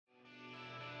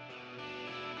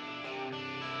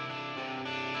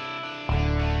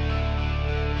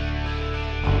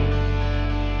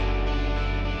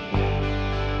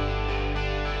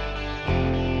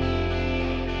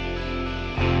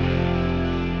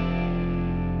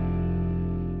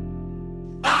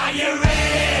Are you ready?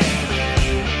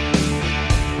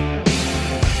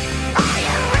 Are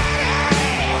you ready?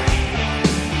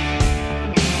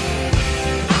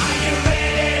 Are you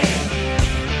ready?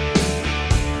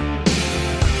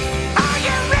 Are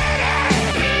you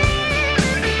ready?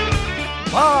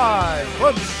 Live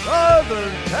from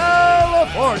Southern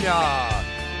California,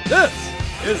 this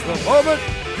is the moment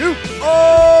you've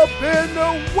all been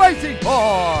waiting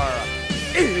for.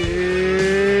 It's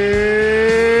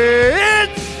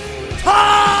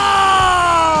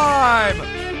time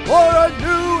for a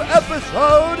new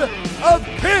episode of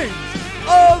Kings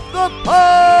of the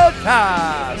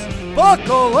Podcast.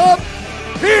 Buckle up,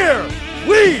 here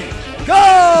we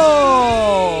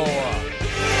go!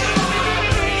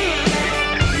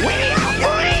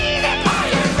 Are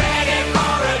you ready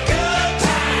for a good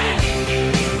time?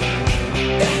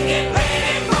 Then get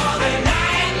ready for the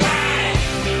nightlife.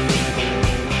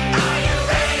 Are you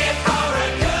ready for a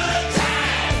good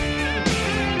time?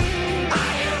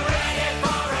 Are you ready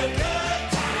for a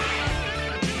good time?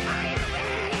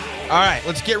 All right,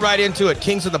 let's get right into it.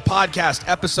 Kings of the Podcast,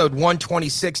 episode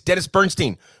 126. Dennis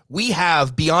Bernstein, we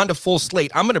have beyond a full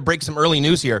slate. I'm going to break some early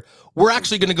news here. We're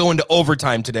actually going to go into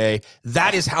overtime today.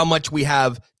 That is how much we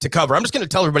have to cover. I'm just going to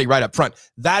tell everybody right up front.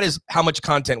 That is how much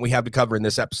content we have to cover in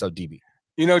this episode, DB.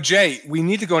 You know, Jay, we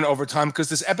need to go into overtime because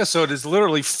this episode is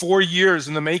literally 4 years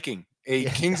in the making.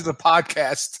 Kings of the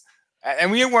Podcast. And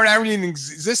we weren't already in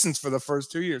existence for the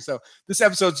first 2 years. So this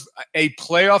episode's a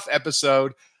playoff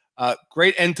episode.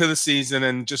 Great end to the season,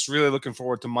 and just really looking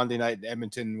forward to Monday night in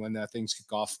Edmonton when things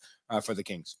kick off for the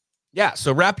Kings. Yeah,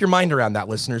 so wrap your mind around that,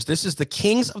 listeners. This is the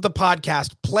Kings of the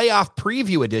Podcast playoff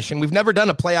preview edition. We've never done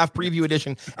a playoff preview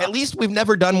edition. At least we've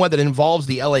never done one that involves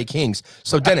the LA Kings.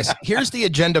 So, Dennis, here's the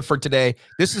agenda for today.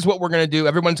 This is what we're going to do.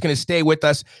 Everyone's going to stay with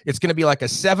us. It's going to be like a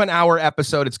 7-hour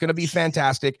episode. It's going to be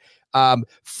fantastic.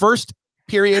 First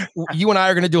period, you and I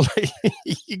are going to do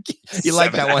you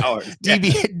like that one. Hours.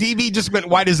 DB just went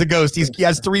white as a ghost. He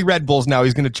has 3 Red Bulls now.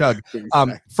 He's going to chug.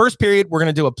 First period, we're going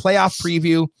to do a playoff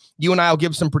preview. You and I will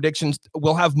give some predictions.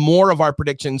 We'll have more of our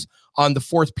predictions on the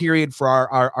fourth period for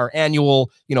our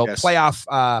annual,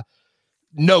 playoff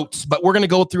notes, but we're going to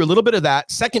go through a little bit of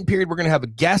that. Second period, we're going to have a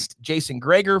guest, Jason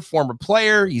Greger, former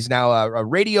player. He's now a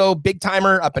radio big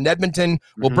timer up in Edmonton.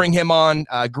 We'll bring him on,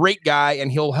 a great guy,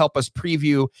 and he'll help us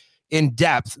preview in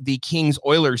depth the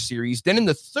Kings-Oilers series. Then in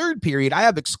the third period, I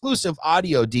have exclusive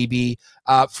audio, DB.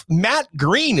 Matt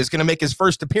Green is going to make his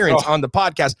first appearance on the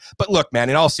podcast. But look, man,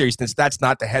 in all seriousness, that's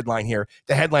not the headline here.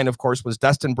 The headline, of course, was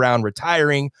Dustin Brown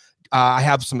retiring. I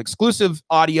have some exclusive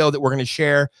audio that we're going to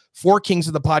share for Kings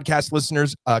of the Podcast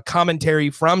listeners, commentary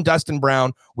from Dustin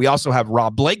Brown. We also have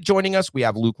Rob Blake joining us. We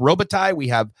have Luc Robitaille. We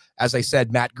have, as I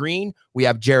said, Matt Green. We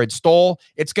have Jared Stoll.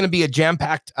 It's going to be a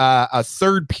jam-packed a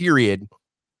third period.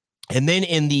 And then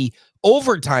in the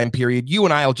overtime period, you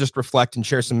and I will just reflect and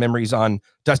share some memories on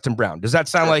Dustin Brown. Does that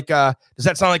sound like a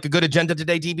good agenda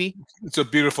today, DB? It's a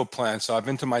beautiful plan. So I've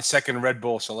been to my second Red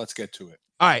Bull, so let's get to it.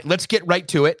 All right, let's get right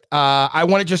to it. I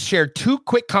want to just share 2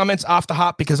 quick comments off the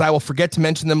hop because I will forget to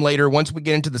mention them later once we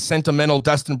get into the sentimental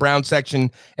Dustin Brown section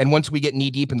and once we get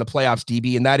knee deep in the playoffs,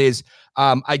 DB. And that is,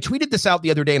 I tweeted this out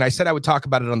the other day and I said I would talk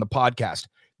about it on the podcast.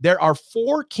 There are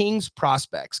 4 Kings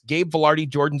prospects, Gabe Vilardi,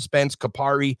 Jordan Spence,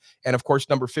 Kapari, and of course,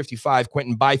 number 55,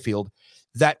 Quentin Byfield,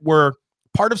 that were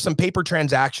part of some paper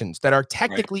transactions that are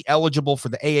technically eligible for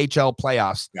the AHL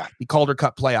playoffs, the Calder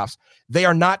Cup playoffs. They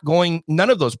are not going,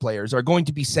 none of those players are going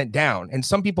to be sent down. And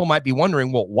some people might be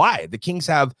wondering, well, why? The Kings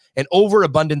have an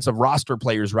overabundance of roster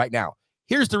players right now.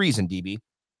 Here's the reason, DB.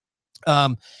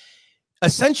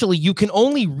 Essentially, you can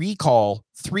only recall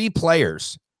 3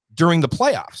 players during the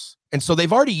playoffs. And so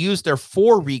they've already used their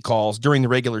 4 recalls during the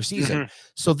regular season.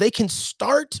 So they can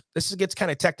start, gets kind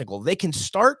of technical. They can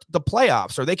start the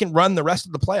playoffs or they can run the rest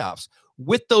of the playoffs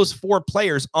with those 4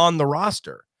 players on the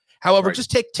roster. However,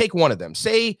 just take one of them.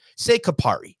 Say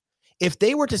Kapari. If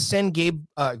they were to send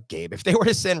if they were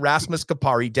to send Rasmus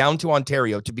Kapari down to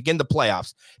Ontario to begin the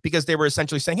playoffs, because they were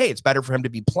essentially saying, hey, it's better for him to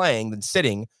be playing than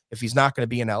sitting if he's not going to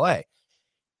be in LA.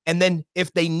 And then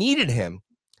if they needed him,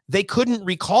 they couldn't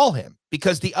recall him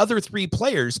because the other 3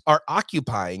 players are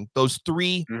occupying those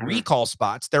 3 recall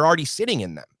spots. They're already sitting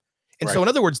in them. And so in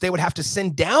other words, they would have to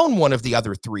send down one of the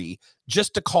other 3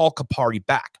 just to call Kapari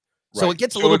back. So it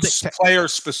gets a little bit player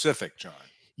specific, John.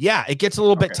 Yeah, it gets a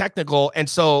little bit technical. And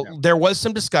so there was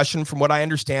some discussion from what I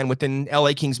understand within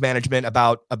LA Kings management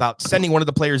about sending one of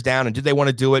the players down and do they want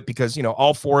to do it because,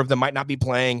 all 4 of them might not be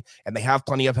playing and they have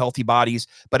plenty of healthy bodies.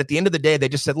 But at the end of the day, they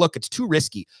just said, look, it's too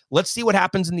risky. Let's see what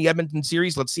happens in the Edmonton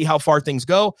series. Let's see how far things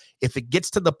go. If it gets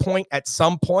to the point at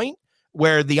some point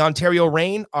where the Ontario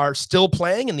Reign are still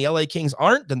playing and the LA Kings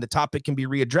aren't, then the topic can be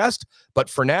readdressed. But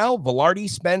for now, Velarde,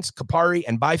 Spence, Kapari,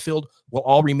 and Byfield will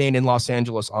all remain in Los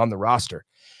Angeles on the roster.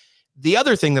 The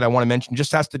other thing that I want to mention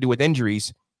just has to do with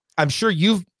injuries. I'm sure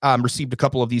you've received a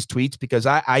couple of these tweets because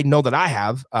I know that I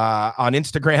have on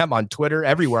Instagram, on Twitter,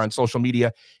 everywhere on social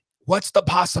media. What's the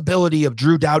possibility of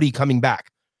Drew Doughty coming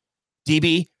back?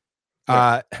 DB,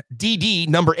 DD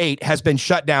number 8 has been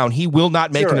shut down. He will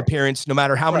not make an appearance no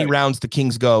matter how many rounds the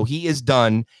Kings go. He is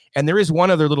done. And there is one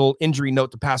other little injury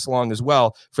note to pass along as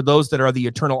well for those that are the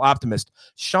eternal optimist.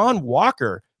 Sean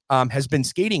Walker has been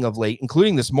skating of late,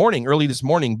 including early this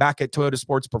morning, back at Toyota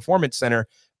Sports Performance Center.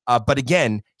 But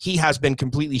again, he has been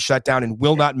completely shut down and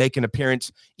will not make an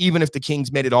appearance. Even if the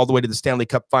Kings made it all the way to the Stanley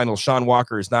Cup Finals, Sean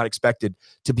Walker is not expected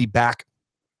to be back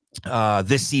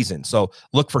this season. So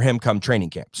look for him come training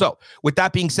camp. So with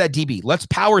that being said, DB, let's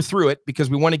power through it because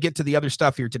we want to get to the other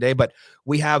stuff here today. But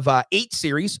we have 8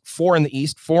 series, 4 in the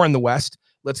East, 4 in the West.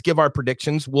 Let's give our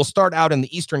predictions. We'll start out in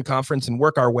the Eastern Conference and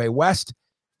work our way west.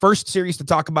 First series to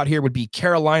talk about here would be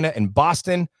Carolina and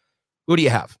Boston. Who do you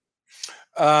have?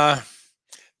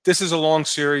 This is a long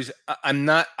series. I'm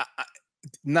not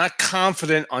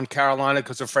confident on Carolina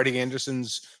because of Freddie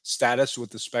Anderson's status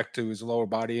with respect to his lower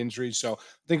body injury. So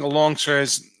I think a long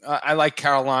series. I like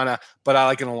Carolina, but I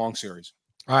like in a long series.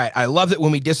 All right. I love it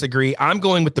when we disagree. I'm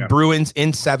going with the Bruins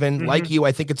in 7. Mm-hmm. Like you,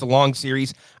 I think it's a long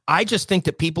series. I just think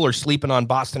that people are sleeping on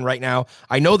Boston right now.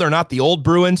 I know they're not the old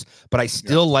Bruins, but I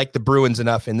still like the Bruins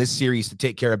enough in this series to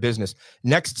take care of business.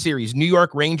 Next series, New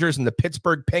York Rangers and the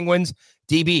Pittsburgh Penguins.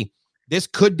 DB, this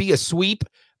could be a sweep.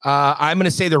 I'm going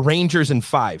to say the Rangers in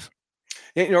 5.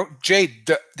 You know, Jay,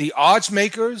 the odds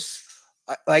makers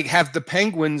have the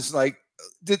Penguins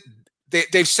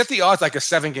they've set the odds like a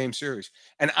 7-game series,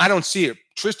 and I don't see it.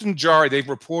 Tristan Jarry, they've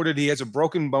reported he has a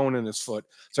broken bone in his foot,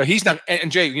 so he's not.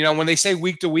 And Jay, you know, when they say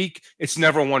week to week, it's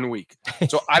never 1 week.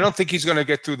 So I don't think he's going to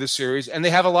get through this series, and they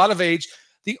have a lot of age.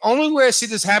 The only way I see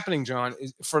this happening, John,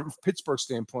 is from Pittsburgh's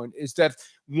standpoint, is that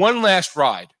one last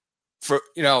ride for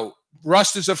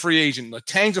Rust is a free agent.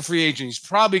 Letang's a free agent. He's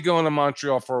probably going to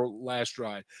Montreal for a last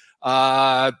ride.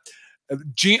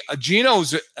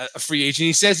 Gino's a free agent.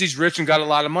 He says he's rich and got a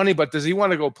lot of money, but does he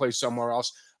want to go play somewhere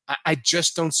else? I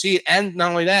just don't see it. And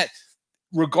not only that,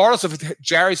 regardless of if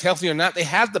Jarry's healthy or not, they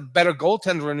have the better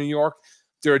goaltender in New York.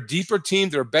 They're a deeper team.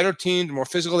 They're a better team. They're more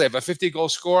physical. They have a 50-goal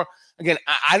score. Again,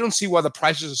 I don't see why the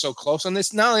prices are so close on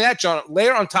this. Not only that, John,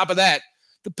 layer on top of that,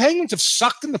 the Penguins have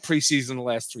sucked in the preseason the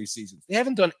last 3 seasons. They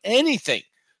haven't done anything.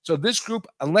 So this group,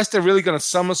 unless they're really going to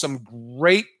summon some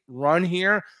great run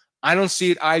here, I don't see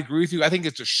it. I agree with you. I think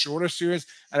it's a shorter series,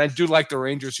 and I do like the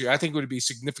Rangers here. I think it would be a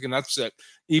significant upset,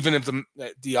 even if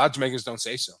the odds makers don't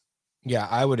say so. Yeah,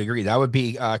 I would agree. That would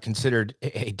be considered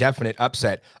a definite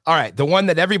upset. All right, the one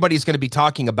that everybody's going to be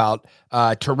talking about,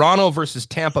 Toronto versus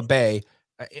Tampa Bay.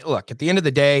 Look, at the end of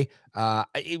the day,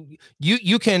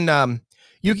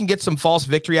 you can get some false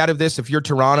victory out of this if you're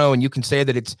Toronto, and you can say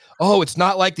that it's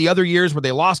not like the other years where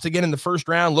they lost again in the first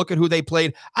round. Look at who they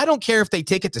played. I don't care if they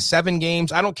take it to 7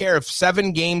 games. I don't care if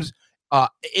 7 games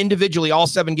individually, all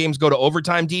 7 games go to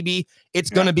overtime, DB.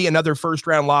 It's going to be another first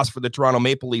round loss for the Toronto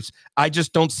Maple Leafs. I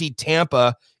just don't see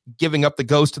Tampa giving up the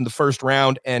ghost in the first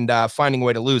round and finding a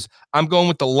way to lose. I'm going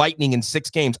with the Lightning in 6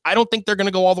 games. I don't think they're going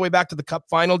to go all the way back to the Cup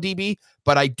final, DB,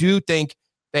 but I do think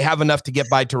they have enough to get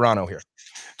by Toronto here.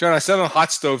 John, I said on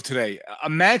Hot Stove today,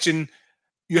 imagine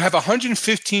you have a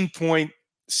 115-point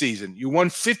season. You won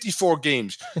 54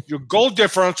 games. Your goal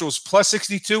differential is plus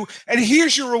 62, and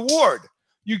here's your reward.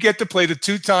 You get to play the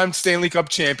 2-time Stanley Cup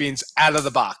champions out of the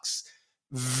box.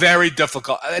 Very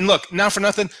difficult. And look, not for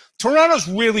nothing, Toronto's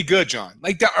really good, John.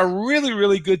 Like, they're a really,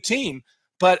 really good team.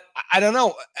 But I don't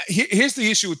know. Here's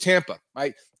the issue with Tampa,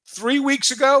 right? 3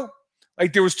 weeks ago,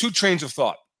 there was 2 trains of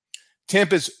thought.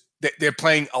 They're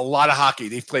playing a lot of hockey.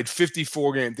 They've played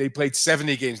 54 games. They played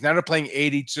 70 games. Now they're playing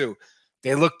 82.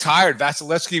 They look tired.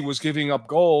 Vasilevsky was giving up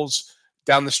goals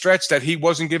down the stretch that he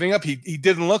wasn't giving up. He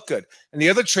didn't look good. And the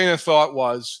other train of thought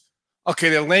was, okay,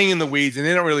 they're laying in the weeds and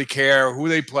they don't really care who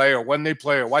they play or when they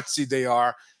play or what seed they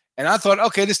are. And I thought,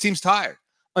 okay, this team's tired.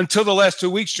 Until the last 2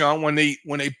 weeks, John, when they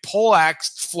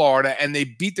poleaxed Florida and they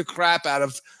beat the crap out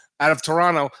of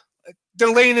Toronto,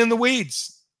 they're laying in the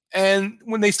weeds. And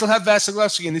when they still have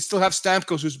Vasilevsky and they still have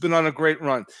Stamkos, who's been on a great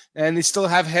run, and they still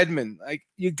have Hedman,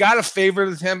 you got to favor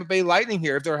the Tampa Bay Lightning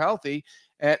here if they're healthy.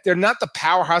 They're not the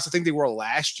powerhouse I think they were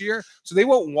last year, so they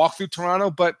won't walk through Toronto.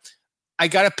 But I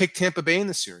got to pick Tampa Bay in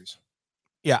this series.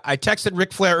 Yeah, I texted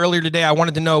Ric Flair earlier today. I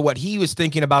wanted to know what he was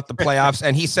thinking about the playoffs,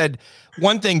 and he said,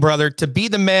 one thing, brother, to be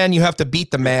the man, you have to beat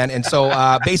the man. And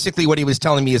so basically what he was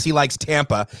telling me is he likes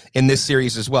Tampa in this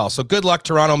series as well. So good luck,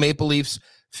 Toronto Maple Leafs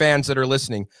fans that are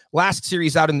listening. Last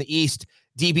series out in the East,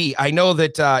 DB, I know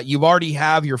that you already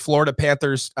have your Florida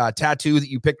Panthers tattoo that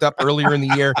you picked up earlier in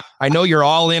the year. I know you're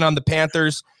all in on the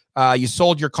Panthers. You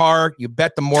sold your car. You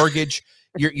bet the mortgage.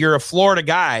 You're a Florida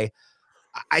guy.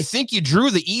 I think you drew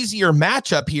the easier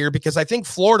matchup here because I think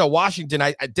Florida,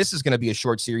 Washington, this is going to be a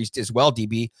short series as well,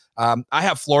 DB. I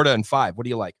have Florida in 5. What do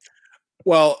you like?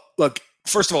 Well, look,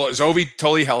 first of all, is Ovi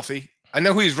totally healthy? I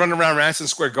know he was running around Madison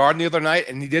Square Garden the other night,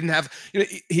 and he didn't have,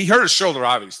 he hurt his shoulder,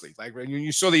 obviously. Like when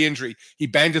you saw the injury, he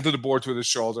banged into the boards with his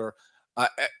shoulder. A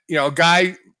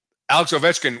guy, Alex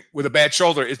Ovechkin, with a bad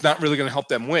shoulder is not really going to help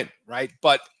them win, right?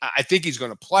 But I think he's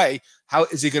going to play. How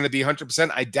is he going to be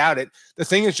 100%? I doubt it. The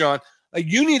thing is, John, like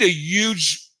you need a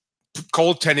huge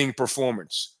goaltending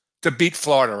performance to beat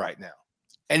Florida right now.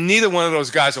 And neither one of those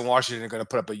guys in Washington are going to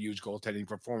put up a huge goaltending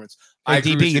performance. Hey,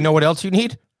 DB, you know what else you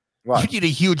need? What? You need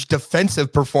a huge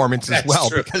defensive performance as well,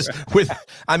 true. because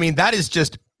that is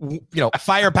just,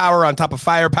 firepower on top of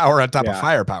firepower on top of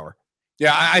firepower.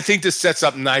 Yeah, I think this sets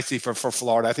up nicely for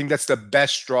Florida. I think that's the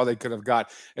best straw they could have got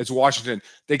is Washington.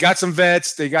 They got some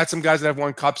vets. They got some guys that have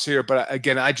won cups here. But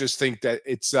again, I just think that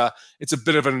it's a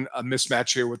bit of a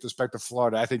mismatch here with respect to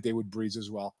Florida. I think they would breeze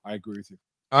as well. I agree with you.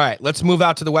 All right, let's move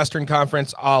out to the Western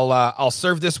Conference. I'll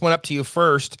serve this one up to you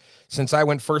first, since I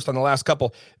went first on the last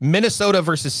couple. Minnesota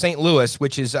versus St. Louis,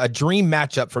 which is a dream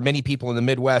matchup for many people in the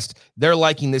Midwest. They're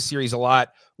liking this series a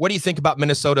lot. What do you think about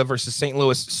Minnesota versus St.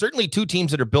 Louis? Certainly two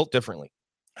teams that are built differently.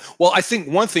 Well, I think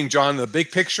one thing, John, the big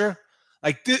picture,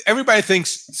 everybody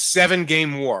thinks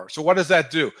 7-game war. So what does that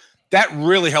do? That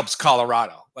really helps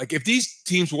Colorado. Like if these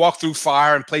teams walk through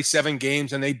fire and play 7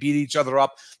 games and they beat each other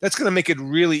up, that's going to make it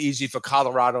really easy for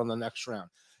Colorado in the next round.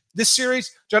 This series,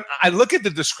 John, I look at the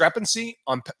discrepancy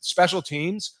on special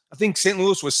teams. I think St.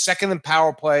 Louis was 2nd in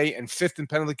power play and 5th in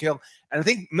penalty kill. And I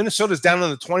think Minnesota's down in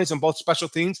the 20s on both special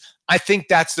teams. I think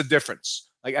that's the difference.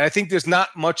 I think there's not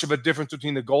much of a difference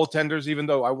between the goaltenders, even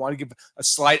though I want to give a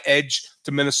slight edge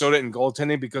to Minnesota in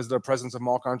goaltending because of the presence of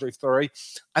Marc-Andre Fleury.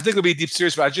 I think it'll be a deep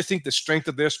series, but I just think the strength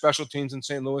of their special teams in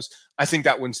St. Louis, I think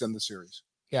that wins them the series.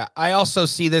 Yeah, I also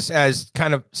see this as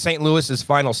kind of St. Louis's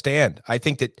final stand. I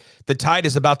think that the tide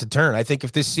is about to turn. I think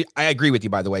I agree with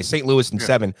you, by the way, St. Louis in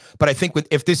 7, but I think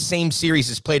if this same series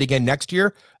is played again next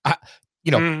year,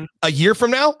 a year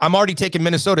from now, I'm already taking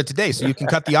Minnesota today. So you can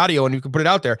cut the audio and you can put it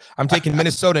out there. I'm taking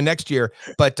Minnesota next year.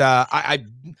 But I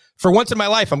for once in my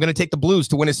life, I'm going to take the Blues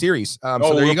to win a series.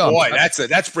 So there you go. Boy,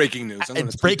 that's breaking news.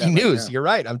 It's breaking news. You're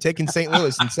right. I'm taking St.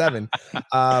 Louis in 7.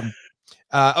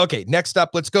 Okay, next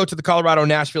up, let's go to the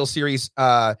Colorado-Nashville series.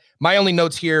 My only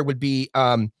notes here would be,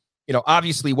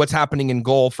 obviously what's happening in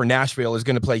goal for Nashville is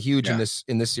going to play huge in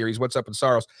this series. What's up with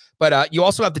Saros? But you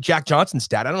also have the Jack Johnson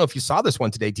stat. I don't know if you saw this one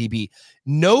today, DB.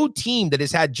 No team that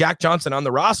has had Jack Johnson on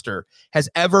the roster has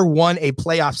ever won a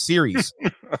playoff series.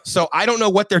 So I don't know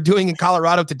what they're doing in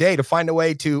Colorado today to find a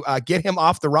way to get him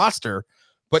off the roster.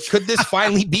 But could this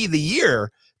finally be the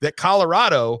year that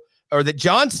Colorado, or that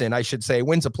Johnson, I should say,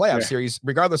 wins a playoff series,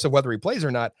 regardless of whether he plays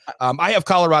or not? I have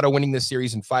Colorado winning this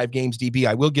series in 5 games, DB.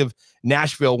 I will give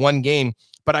Nashville 1 game,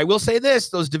 but I will say this,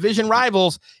 those division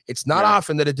rivals, it's not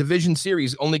often that a division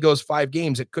series only goes 5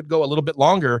 games. It could go a little bit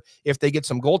longer if they get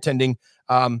some goaltending.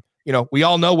 We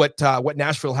all know what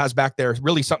Nashville has back there,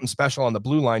 really something special on the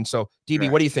blue line. So, DB,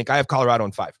 what do you think? I have Colorado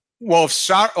in 5. Well,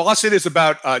 I'll say this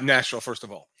about Nashville, first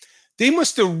of all. They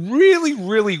must have really,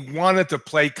 really wanted to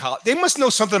play. They must know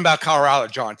something about Colorado,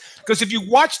 John. Because if you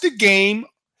watch the game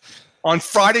on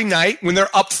Friday night when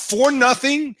they're up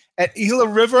 4-0 at Gila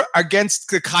River against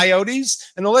the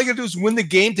Coyotes, and all they got to do is win the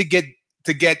game to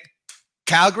get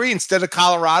Calgary instead of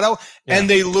Colorado, and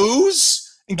they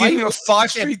lose and give them 5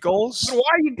 straight goals. Why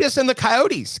are you dissing the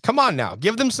Coyotes? Come on now,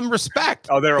 give them some respect.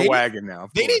 Oh, they're a wagon now.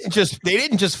 They didn't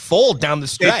just fold down the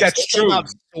stretch. That's true.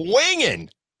 Swinging.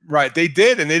 Right, they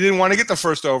did, and they didn't want to get the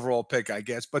first overall pick, I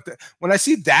guess. But when I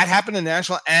see that happen in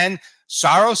Nashville, and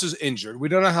Saros is injured, we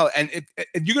don't know how. And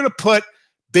if you're going to put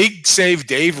big save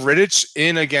Dave Rittich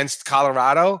in against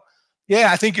Colorado,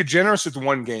 I think you're generous with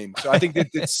 1 game. So I think that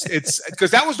it's because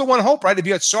that was the one hope, right? If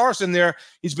you had Saros in there,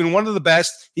 he's been one of the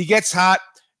best. He gets hot.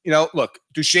 Look,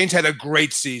 Duchesne's had a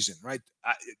great season, right?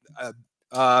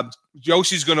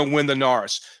 Yoshi's going to win the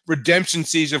Norris. Redemption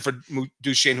season for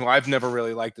Duchesne, who I've never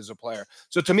really liked as a player.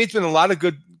 So to me, it's been a lot of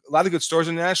good stories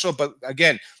in Nashville. But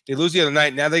again, they lose the other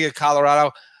night. Now they get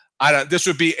Colorado. This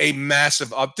would be a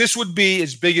massive up. This would be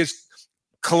as big as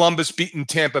Columbus beating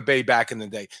Tampa Bay back in the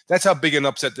day. That's how big an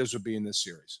upset this would be in this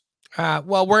series.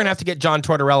 Well, we're gonna have to get John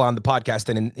Tortorella on the podcast,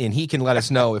 and he can let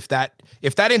us know if that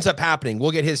ends up happening.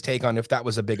 We'll get his take on if that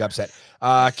was a big upset.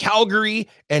 Calgary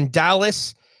and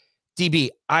Dallas. DB,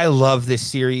 I love this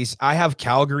series. I have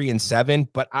Calgary in 7,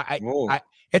 but I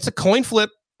it's a coin flip.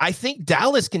 I think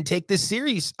Dallas can take this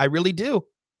series. I really do.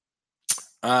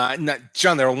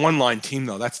 John, they're a one-line team,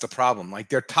 though. That's the problem. Like,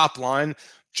 their top line,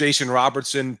 Jason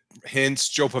Robertson, Hintz,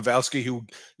 Joe Pavelski, who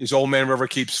his old man river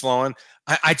keeps flowing.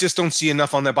 I just don't see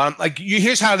enough on their bottom. Like,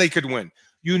 here's how they could win.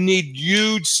 You need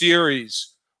huge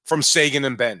series from Sagan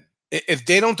and Ben. If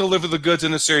they don't deliver the goods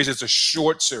in the series, it's a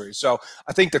short series. So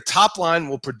I think the top line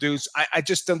will produce. I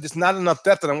just don't. There's not enough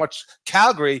depth. And I watch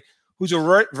Calgary, who's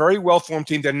a very well-formed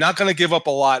team. They're not going to give up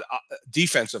a lot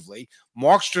defensively.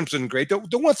 Markstrom's been great.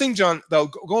 The one thing, John, though,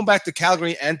 going back to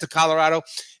Calgary and to Colorado,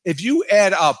 if you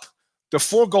add up the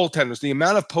 4 goaltenders, the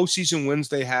amount of postseason wins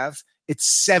they have, it's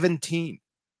 17.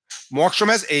 Markstrom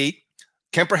has 8.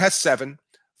 Kemper has 7.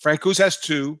 Francouz has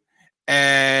 2.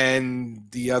 And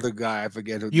the other guy, I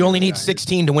forget who. You only need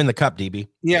 16 to win the cup, DB.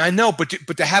 Yeah, I know, but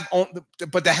to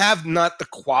have not the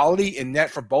quality in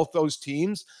net for both those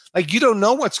teams, like, you don't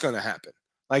know what's going to happen.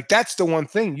 Like, that's the one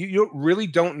thing. You really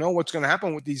don't know what's going to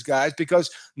happen with these guys because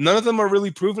none of them are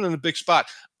really proven in a big spot.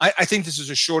 I think this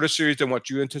is a shorter series than what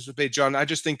you anticipate, John. I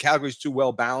just think Calgary's too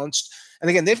well balanced. And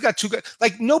again, they've got 2 guys.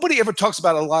 Like, nobody ever talks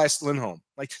about Elias Lindholm.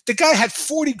 Like, the guy had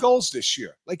 40 goals this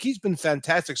year. Like, he's been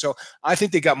fantastic. So I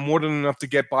think they got more than enough to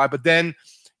get by. But then,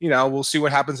 we'll see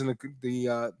what happens in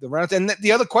the round. And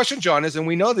the other question, John, is, and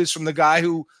we know this from the guy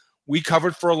who we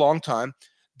covered for a long time,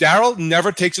 Darryl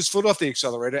never takes his foot off the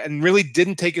accelerator and really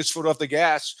didn't take his foot off the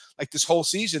gas like this whole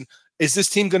season. Is this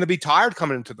team going to be tired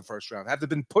coming into the first round? Have they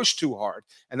been pushed too hard?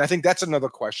 And I think that's another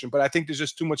question. But I think there's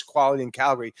just too much quality in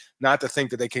Calgary not to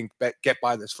think that they can get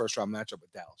by this first round matchup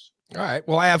with Dallas. All right.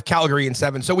 Well, I have Calgary in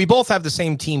 7. So we both have the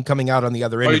same team coming out on the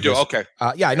other end. Oh, you do? Okay.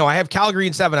 Yeah, no, I have Calgary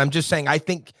in 7. I'm just saying, I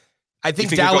think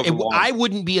Dallas, I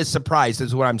wouldn't be as surprised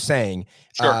is what I'm saying.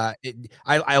 Sure.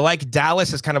 I like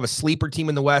Dallas as kind of a sleeper team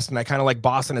in the West, and I kind of like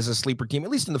Boston as a sleeper team,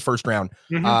 at least in the first round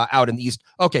out in the East.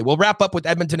 Okay, we'll wrap up with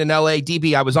Edmonton and LA.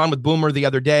 DB, I was on with Boomer the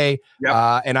other day,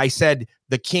 and I said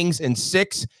the Kings in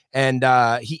 6, and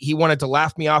he wanted to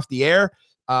laugh me off the air.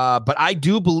 But I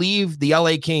do believe the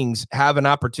LA Kings have an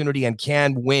opportunity and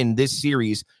can win this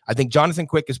series. I think Jonathan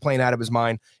Quick is playing out of his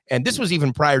mind. And this was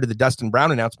even prior to the Dustin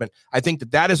Brown announcement. I think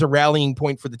that is a rallying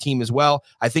point for the team as well.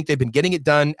 I think they've been getting it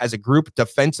done as a group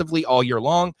defensively all year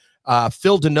long.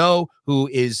 Phil Deneau, who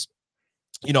is,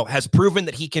 has proven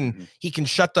that he can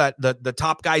shut the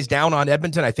top guys down on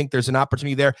Edmonton. I think there's an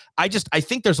opportunity there. I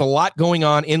think there's a lot going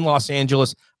on in Los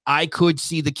Angeles. I could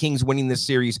see the Kings winning this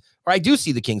series, or I do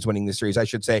see the Kings winning this series, I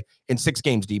should say, in 6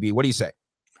 games, DB. What do you say?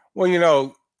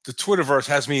 Well, the Twitterverse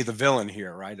has me the villain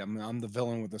here, right? I'm the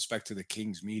villain with respect to the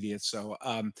Kings media. So,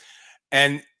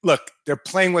 and look, they're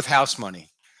playing with house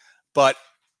money, but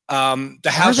the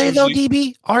house. Are they though,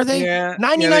 DB? Are they? Yeah,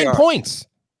 99 points.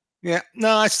 Yeah,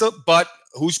 no, but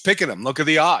who's picking them? Look at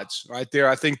the odds right there.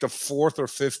 I think the 4th or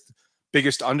 5th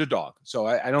biggest underdog. So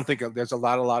I don't think there's a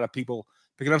lot of people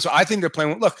picking them. So I think they're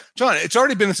playing. Look, John, it's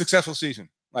already been a successful season.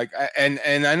 Like, and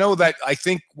I know that I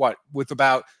think with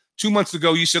about 2 months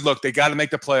ago, you said, look, they got to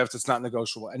make the playoffs. It's not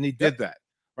negotiable. And he did that,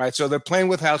 right? So they're playing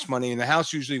with house money, and the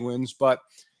house usually wins. But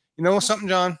you know something,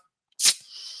 John?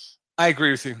 I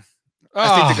agree with you.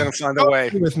 I think they're going to find a way.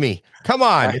 With me. Come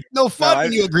on. It's no fun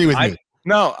when you agree with me.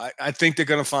 No, I think they're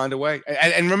going to find a way.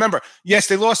 And remember, yes,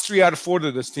 they lost 3 out of 4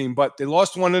 to this team, but they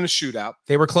lost 1 in a shootout.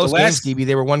 They were close games, DB.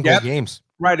 They were 1-goal games.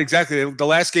 Right, exactly. The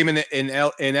last game in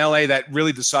LA that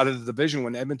really decided the division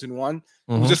when Edmonton won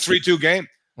was a 3-2 game.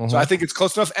 So I think it's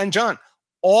close enough. And John,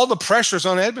 all the pressure's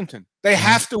on Edmonton. They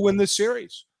have to win this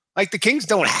series. Like, the Kings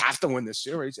don't have to win this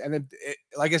series. And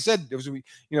like I said,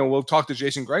 we'll talk to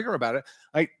Jason Gregor about it.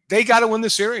 Like, they got to win the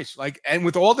series. Like, and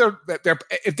with all their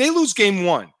if they lose game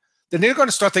 1, then they're going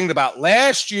to start thinking about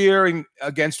last year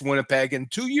against Winnipeg and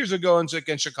 2 years ago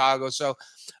against Chicago. So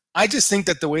I just think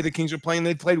that the way the Kings are playing,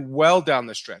 they played well down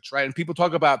the stretch, right? And people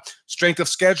talk about strength of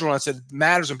schedule, and I said it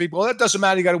matters. And people, that doesn't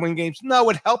matter. You got to win games. No,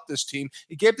 it helped this team.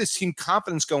 It gave this team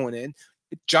confidence going in.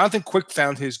 Jonathan Quick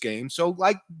found his game. So,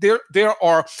 like, there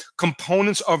are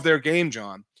components of their game,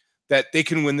 John, that they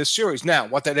can win this series. Now,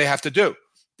 what do they have to do?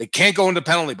 They can't go into the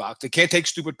penalty box. They can't take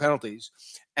stupid penalties.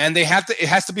 And it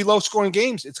has to be low-scoring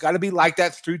games. It's got to be like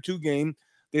that 3-2 game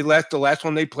they left the last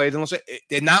one they played. And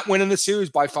they're not winning the series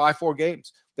by 5-4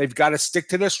 games. They've got to stick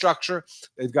to their structure.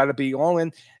 They've got to be all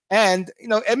in. And,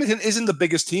 Edmonton isn't the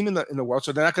biggest team in the world,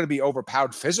 so they're not going to be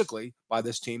overpowered physically by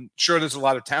this team. Sure, there's a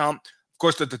lot of talent. Of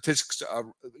course, the statistics,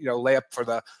 lay up for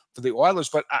the Oilers.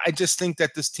 But I just think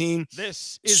that this team,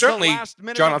 This is certainly, the last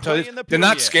minute John, of I'll tell play you, in the they're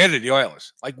not period. scared of the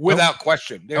Oilers, like without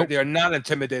question. Nope. They're not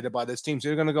intimidated by this team. So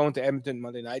they're going to go into Edmonton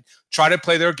Monday night, try to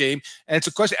play their game. And it's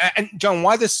a question. And John,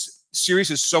 why this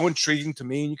series is so intriguing to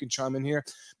me, and you can chime in here,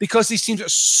 because these teams are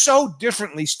so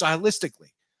differently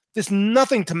stylistically. There's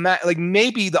nothing to match. Like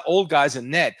maybe the old guys in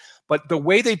net, but the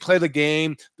way they play the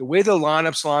game, the way the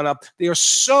lineups line up, they are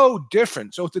so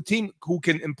different. So it's the team who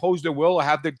can impose their will or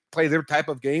have to play their type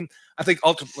of game, I think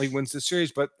ultimately wins the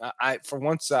series. But I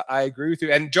agree with you.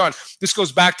 And John, this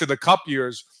goes back to the Cup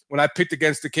years when I picked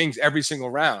against the Kings every single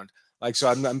round. Like, so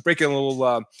I'm breaking a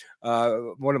little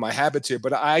one of my habits here,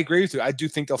 but I agree with you. I do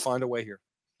think they'll find a way here.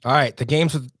 All right. The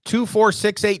games with 2, 4,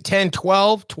 6, 8, 10,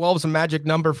 12. 12 is a magic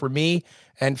number for me.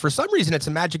 And for some reason, it's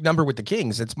a magic number with the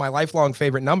Kings. It's my lifelong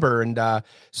favorite number. And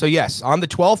so, yes, on the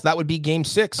 12th, that would be game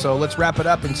 6. So let's wrap it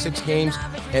up in 6 games.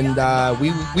 And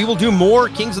we will do more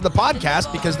Kings of the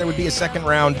podcast because there would be a second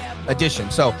round edition.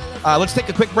 So let's take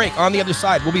a quick break. On the other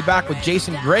side, we'll be back with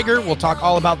Jason Gregor. We'll talk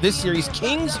all about this series,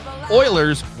 Kings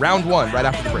Oilers round 1, right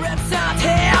after the break.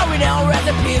 We know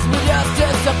recipes, we just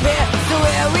disappear. So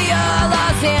here we are,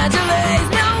 Los Angeles.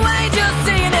 No way, just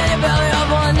singing in the belly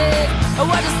of one day. I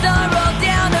watch the sun roll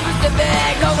down the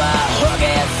Pacific over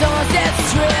Hooking Sunset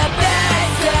Strip. They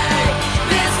say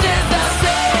this is the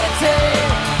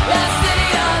city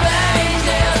of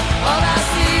angels. All I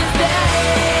see is day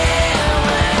and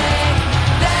rain.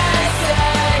 They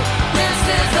say this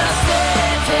is the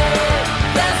city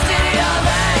of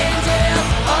angels.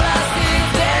 All I see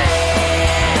is day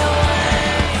and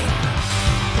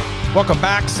rain. Welcome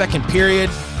back, second period.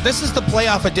 This is the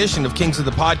playoff edition of Kings of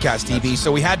the Podcast, DB.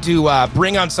 So we had to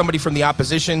bring on somebody from the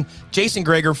opposition. Jason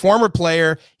Gregor, former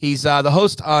player. He's the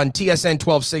host on TSN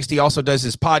 1260. Also does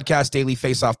his podcast, Daily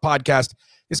Faceoff Podcast.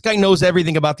 This guy knows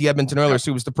everything about the Edmonton Oilers,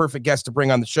 who was the perfect guest to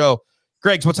bring on the show.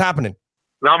 Gregs, what's happening?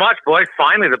 Not much, boys.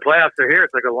 Finally, the playoffs are here.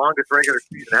 It's like the longest regular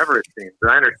season ever, it seems.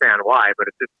 And I understand why, but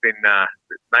it's just been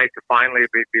it's nice to finally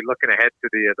be looking ahead to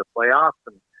the playoffs.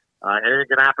 And anything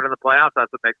can happen in the playoffs.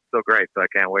 That's what makes it so great. So I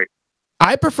can't wait.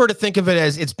 I prefer to think of it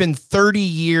as it's been 30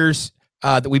 years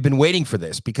that we've been waiting for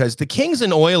this, because the Kings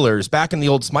and Oilers back in the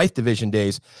old Smythe division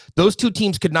days, those two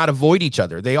teams could not avoid each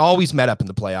other. They always met up in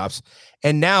the playoffs.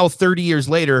 And now 30 years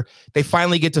later, they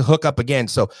finally get to hook up again.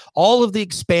 So all of the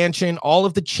expansion, all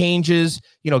of the changes,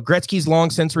 Gretzky's long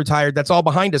since retired. That's all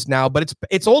behind us now, but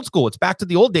it's old school. It's back to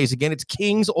the old days again. It's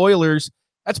Kings, Oilers.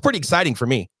 That's pretty exciting for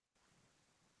me.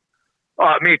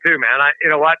 Oh, me too, man. You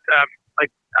know what?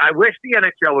 I wish the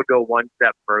NHL would go one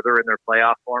step further in their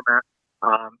playoff format.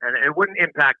 And it wouldn't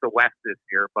impact the West this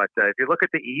year. But if you look at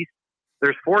the East,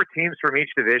 there's 4 teams from each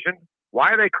division.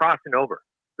 Why are they crossing over?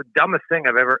 It's the dumbest thing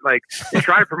I've ever, they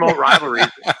try to promote rivalries.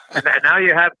 And now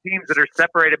you have teams that are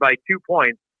separated by 2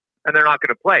 points and they're not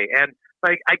going to play. And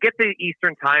I get the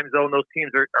Eastern time zone. Those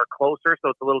teams are closer,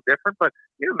 so it's a little different. But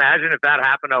can you imagine if that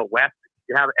happened out West?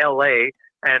 You have LA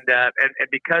and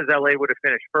because LA would have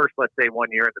finished first, let's say 1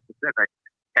 year in the Pacific,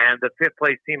 and the 5th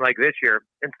place team like this year,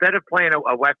 instead of playing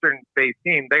a Western-based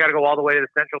team, they got to go all the way to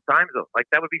the Central Time Zone.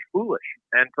 That would be foolish.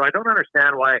 And so I don't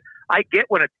understand why. I get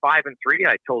when it's 5-3.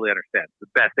 I totally understand the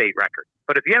best 8 record.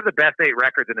 But if you have the best 8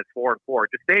 records and it's 4-4,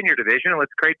 just stay in your division and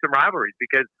let's create some rivalries,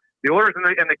 because the Oilers and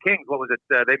the Kings, what was it?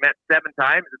 They met 7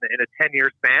 times in a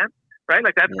 10-year span, right?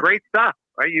 That's great stuff,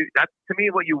 right? That's to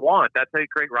me what you want. That's how you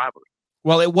create rivalries.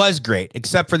 Well, it was great,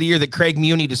 except for the year that Craig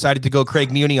Muni decided to go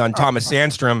Craig Muni on Thomas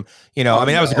Sandstrom.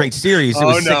 That was a great series. It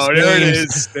was 6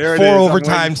 games, 4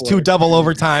 overtimes, 2 double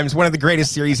overtimes, one of the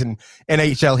greatest series in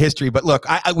NHL history. But look,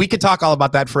 we could talk all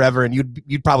about that forever, and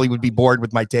you'd probably would be bored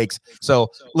with my takes. So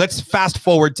let's fast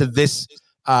forward to this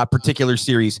particular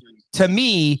series. To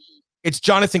me, it's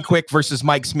Jonathan Quick versus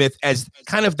Mike Smith as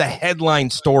kind of the headline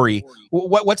story.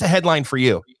 What's a headline for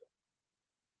you?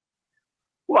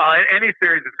 Well, any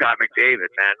series has got McDavid,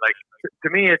 man. To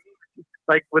me, it's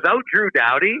without Drew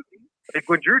Doughty,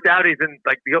 when Drew Doughty's in,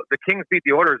 the Kings beat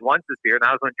the Oilers once this year, and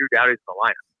that was when Drew Doughty's in the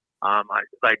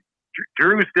lineup.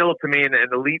 Drew's still, to me, an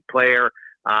elite player.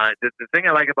 The thing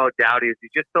I like about Doughty is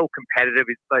he's just so competitive.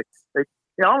 He's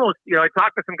almost, I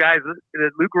talked to some guys,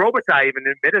 Luc Robitaille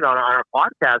even admitted on our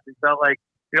podcast, he felt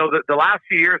the last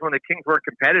few years when the Kings were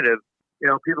competitive,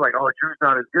 people are like, oh, Drew's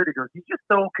not as good. He goes, he's just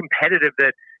so competitive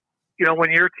that,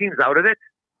 when your team's out of it,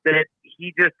 that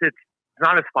it's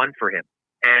not as fun for him.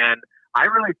 And I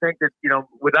really think that,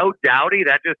 without Doughty,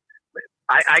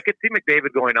 I could see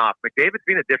McDavid going off. McDavid's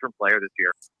been a different player this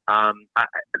year.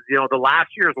 The last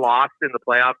year's loss in the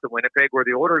playoffs to Winnipeg, where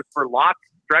the Oilers for long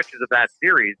stretches of that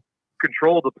series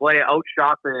controlled the play,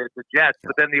 outshot the Jets,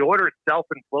 but then the Oilers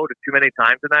self-imploded too many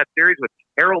times in that series with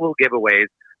terrible giveaways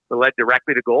that led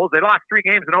directly to goals. They lost 3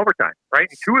 games in overtime, right?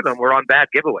 And 2 of them were on bad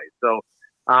giveaways. So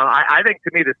I think,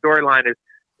 to me, the storyline is,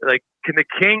 like, can the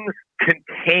Kings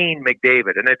contain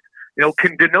McDavid? And it's,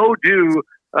 can Danault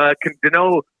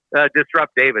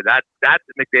disrupt David? That's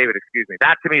McDavid, excuse me.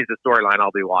 That, to me, is the storyline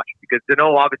I'll be watching, because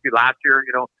Danault, obviously, last year,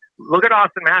 look at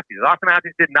Austin Matthews. Austin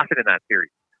Matthews did nothing in that series,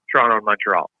 Toronto and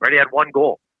Montreal, right? He had 1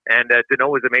 goal, and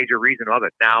Danault was a major reason of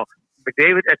it. Now,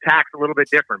 McDavid attacks a little bit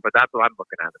different, but that's what I'm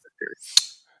looking at in this series.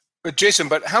 But Jason,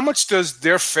 how much does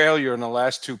their failure in the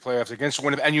last 2 playoffs against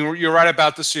Winnipeg, and you're right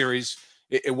about the series,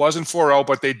 it wasn't 4-0,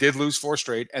 but they did lose 4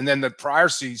 straight, and then the prior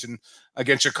season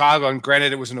against Chicago, and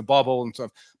granted it was in a bubble and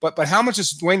stuff, but how much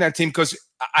is weighing that team? Because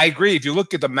I agree, if you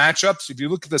look at the matchups, if you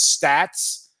look at the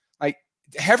stats, like,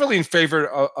 heavily in favor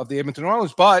of the Edmonton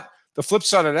Oilers, but the flip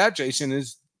side of that, Jason,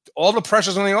 is all the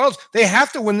pressures on the Oilers. They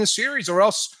have to win this series, or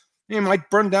else they might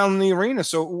burn down the arena.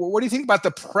 So what do you think about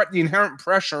the inherent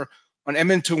pressure on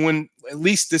Edmonton to win at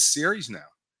least this series now?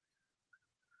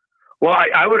 Well,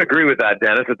 I would agree with that,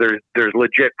 Dennis, that there's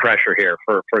legit pressure here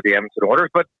for the Edmonton Oilers,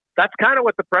 but that's kind of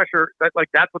what the pressure, that's what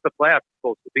the playoffs is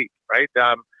supposed to be, right?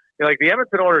 Like, the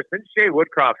Edmonton Oilers, since Jay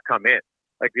Woodcroft's come in,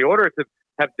 like, the Oilers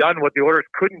have done what the Oilers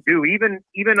couldn't do, even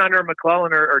under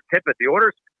McClellan or Tippett. The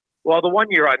Oilers, well, the 1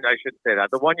 year, I shouldn't say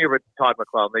that, the 1 year with Todd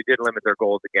McClellan, they did limit their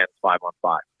goals against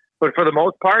 5-on-5. But for the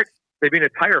most part, they've been a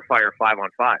tire fire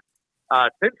 5-on-5.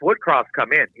 Since Woodcroft's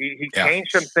come in, he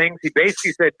changed some things. He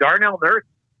basically said, Darnell Nurse,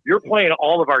 you're playing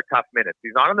all of our tough minutes.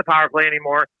 He's not on the power play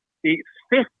anymore.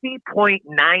 50.9%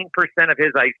 of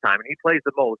his ice time, and he plays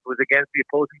the most, was against the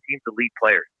opposing team's elite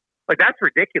players. Like, that's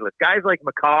ridiculous. Guys like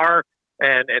Makar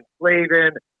and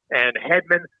Slavin and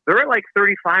Hedman, they're at like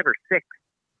 35 or 6%.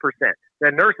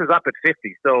 Then Nurse is up at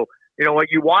 50. So,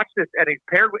 what you watch this, and he's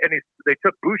paired with, they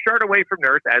took Bouchard away from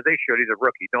Nurse, as they should. He's a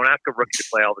rookie. Don't ask a rookie to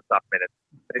play all the tough minutes.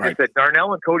 They just said,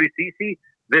 Darnell and Cody Ceci,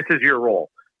 this is your role.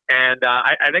 And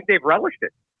I think they've relished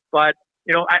it. But,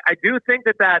 I do think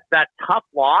that tough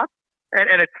loss,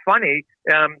 and it's funny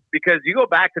because you go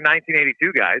back to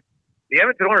 1982, guys, the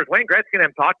Edmonton Oilers, Wayne Gretzky and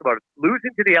them talked about it,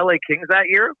 losing to the LA Kings that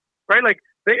year, right? Like,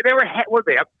 they were, what,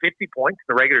 they up 50 points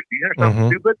in the regular season or something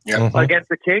stupid against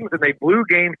the Kings, and they blew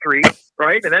Game 3,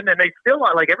 right? And then they still,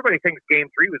 like, everybody thinks Game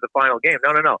 3 was the final game.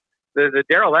 No. The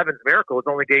Darrell Evans miracle was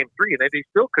only Game 3, and they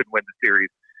still couldn't win the series.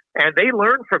 And they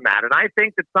learned from that. And I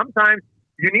think that sometimes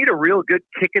you need a real good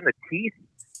kick in the teeth,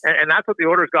 and that's what the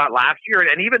Oilers got last year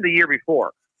and even the year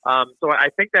before. So I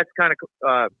think that's kind of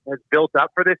has built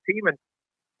up for this team, and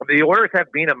the Oilers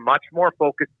have been a much more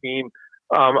focused team,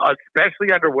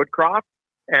 especially under Woodcroft.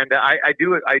 And I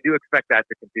do expect that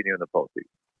to continue in the postseason.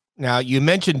 Now, you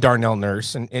mentioned Darnell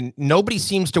Nurse, and nobody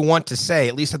seems to want to say,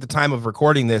 at least at the time of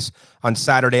recording this on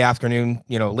Saturday afternoon,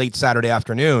 late Saturday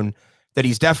afternoon, that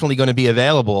he's definitely going to be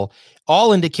available.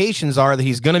 All indications are that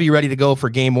he's going to be ready to go for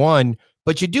Game 1.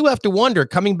 But you do have to wonder,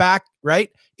 coming back, right?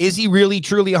 Is he really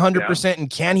truly 100%, and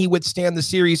can he withstand the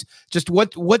series? Just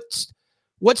what's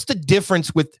the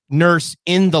difference with Nurse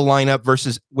in the lineup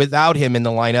versus without him in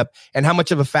the lineup, and how much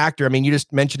of a factor? I mean, you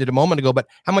just mentioned it a moment ago, but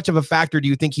how much of a factor do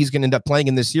you think he's going to end up playing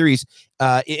in this series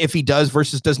if he does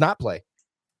versus does not play?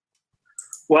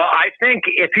 Well, I think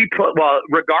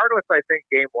regardless, I think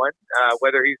Game 1,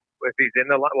 if he's in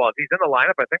the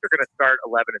lineup, I think they're going to start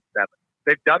 11-7.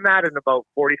 They've done that in about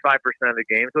 45% of the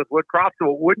games with Woodcroft,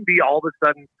 so it wouldn't be all of a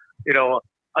sudden,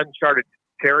 uncharted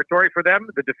territory for them,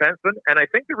 the defenseman. And I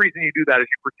think the reason you do that is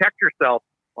you protect yourself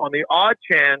on the odd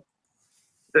chance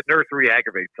that Nurse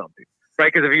re-aggravates something,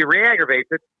 right? Because if he re-aggravates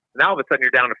it, now all of a sudden you're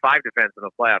down to 5 defense in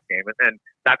a playoff game, and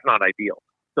that's not ideal.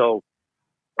 So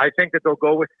I think that they'll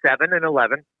go with 7 and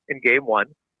 11 in Game 1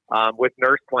 with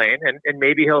Nurse playing, and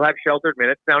maybe he'll have sheltered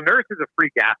minutes. Now, Nurse is a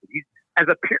freak athlete. He's as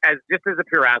a pure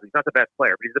athlete, he's not the best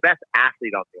player, but he's the best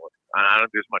athlete on the Oilers. I don't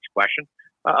think there's much question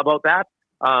about that.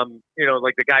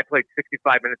 Like the guy played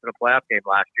 65 minutes in a playoff game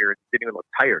last year and didn't even look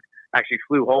tired. Actually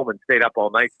flew home and stayed up all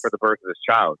night for the birth of his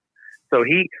child. So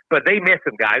but they miss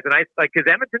him, guys. And because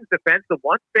Edmonton's defense, the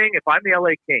one thing, if I'm the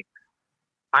LA Kings,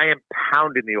 I am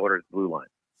pounding the Oilers' blue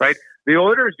line, right? The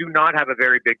Oilers do not have a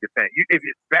very big defense,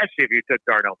 especially if you took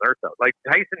Darnell Nurse out. Like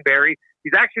Tyson Barrie,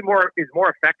 he's actually more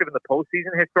effective in the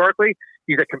postseason historically.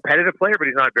 He's a competitive player, but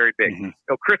he's not very big.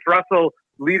 Chris Russell,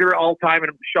 leader all time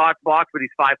in shots box, but he's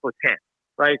 5'10",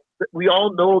 right? We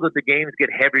all know that the games get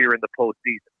heavier in the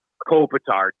postseason.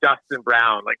 Kopitar, Dustin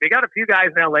Brown, like they got a few guys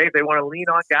in LA. They want to lean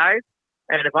on guys,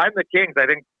 and if I'm the Kings, I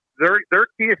think their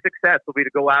key to success will be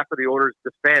to go after the Oilers'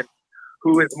 defense,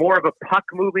 who is more of a puck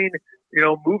moving,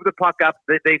 move the puck up.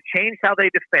 They've changed how they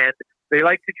defend. They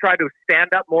like to try to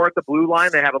stand up more at the blue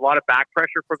line. They have a lot of back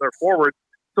pressure from their forwards.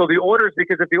 So the Oilers,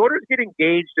 because if the Oilers get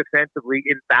engaged defensively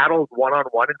in battles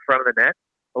one-on-one in front of the net,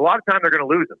 a lot of time they're going to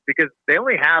lose them because they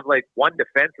only have like one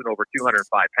defenseman over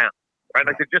 205 pounds, right?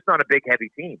 Like they're just not a big, heavy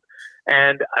team.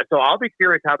 And so I'll be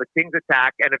curious how the Kings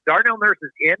attack. And if Darnell Nurse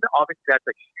is in, obviously that's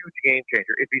a huge game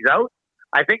changer. If he's out,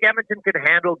 I think Edmonton can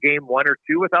handle game 1 or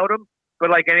 2 without him. But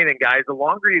like anything, guys, the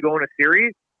longer you go in a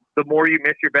series, the more you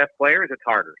miss your best players, it's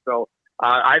harder. So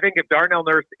I think if Darnell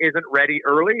Nurse isn't ready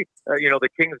early, the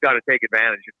Kings got to take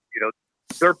advantage.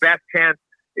 Their best chance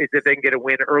is if they can get a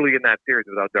win early in that series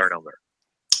without Darnell Nurse.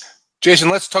 Jason,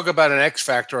 let's talk about an X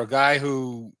factor, a guy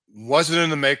who wasn't in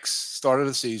the mix, started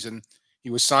the season. He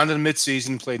was signed in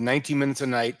midseason, played 19 minutes a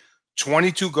night,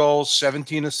 22 goals,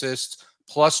 17 assists,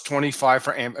 plus 25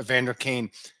 for Evander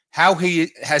Kane. How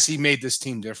has he made this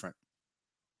team different?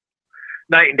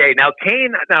 Night and day. Now,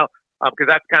 Kane, because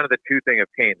that's kind of the two thing of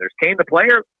Kane. There's Kane, the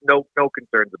player, no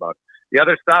concerns about it. The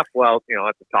other stuff, well,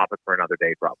 that's a topic for another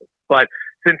day probably. But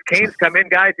since Kane's come in,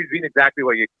 guys, he's been exactly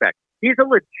what you expect. He's a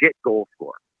legit goal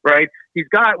scorer. Right, he's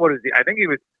got I think he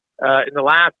was in the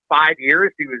last 5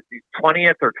 years he was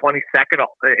 20th or 22nd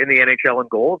in the NHL in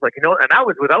goals. And that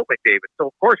was without McDavid. So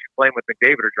of course you're playing with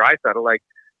McDavid or Draisaitl.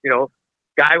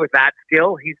 Guy with that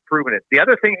skill, he's proven it. The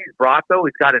other thing he's brought though,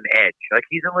 he's got an edge.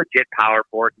 He's a legit power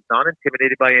forward. He's not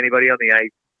intimidated by anybody on the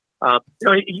ice.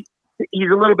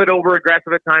 He's a little bit over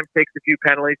aggressive at times, takes a few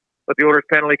penalties. But the Oilers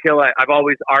penalty kill, I've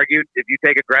always argued if you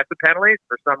take aggressive penalties,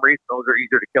 for some reason those are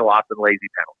easier to kill off than lazy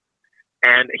penalties.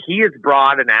 And he has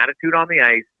brought an attitude on the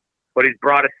ice, but he's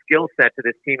brought a skill set to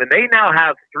this team. And they now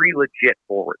have 3 legit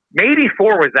forwards. Maybe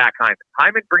 4 was Zach Hyman.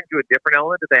 Hyman brings you a different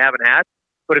element that they haven't had.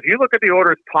 But if you look at the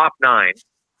Oilers' top 9,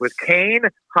 with Kane,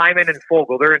 Hyman, and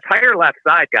Foegele, their entire left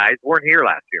side guys weren't here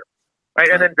last year. Right?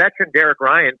 And then veteran Derek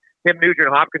Ryan, Tim Nugent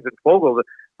Hopkins, and Foegele,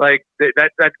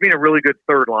 that's been a really good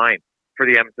third line for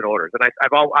the Edmonton Oilers. And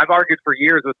I've argued for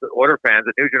years with the Oilers fans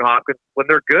that Nugent Hopkins, when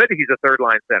they're good, he's a third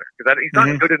line center because he's not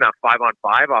good enough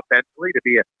 5-on-5 offensively to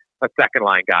be a second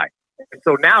line guy. And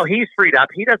so now he's freed up.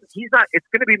 He's not. It's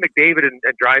going to be McDavid and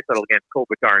Draisaitl against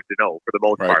Kopitar and Deneau for the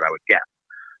most part, I would guess.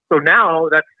 So now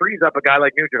that frees up a guy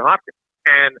like Nugent Hopkins.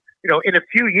 And in a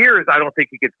few years, I don't think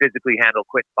he could physically handle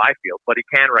Quinton Byfield, but he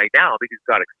can right now because he's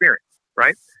got experience,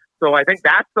 right? So I think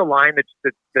that's the line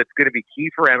that's going to be key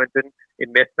for Edmonton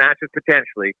in mismatches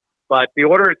potentially. But the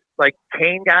Oilers, like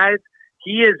Kane, guys,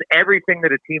 he is everything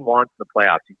that a team wants in the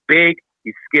playoffs. He's big,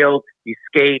 he's skilled, he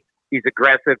skates, he's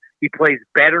aggressive. He plays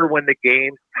better when the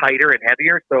game's tighter and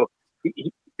heavier. So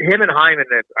him and Hyman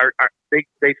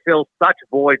they fill such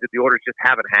voids that the Oilers just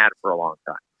haven't had for a long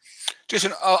time.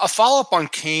 Jason, a follow-up on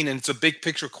Kane, and it's a big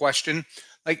picture question.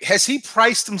 Has he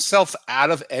priced himself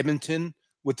out of Edmonton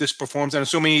with this performance? And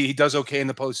assuming he does okay in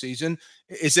the postseason,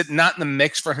 is it not in the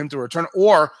mix for him to return?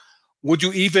 Or would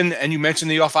you even, and you mentioned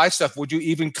the off-ice stuff, would you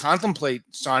even contemplate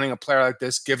signing a player like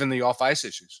this given the off-ice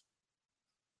issues?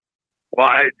 Well,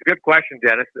 it's a good question,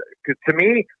 Dennis, because to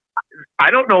me,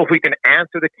 I don't know if we can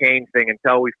answer the Kane thing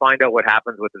until we find out what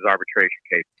happens with his arbitration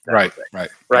case. Right.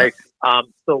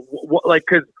 So,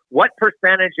 because what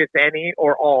percentage, if any,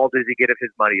 or all, does he get of his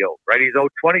money owed? Right. He's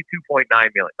owed $22.9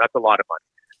 million. That's a lot of money.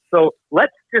 So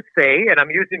let's just say, and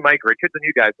I'm using Mike Richards, and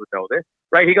you guys would know this,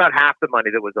 right? He got half the money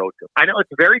that was owed to him. I know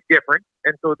it's very different,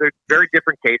 and so there's very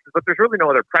different cases, but there's really no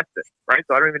other precedent, right?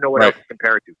 So I don't even know what else to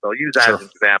compare it to. So I'll use that as an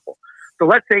example. So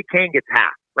let's say Kane gets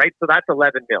half, right? So that's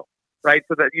 11 mil, right?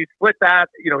 So that you split that,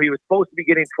 he was supposed to be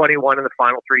getting 21 in the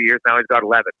final 3 years. Now he's got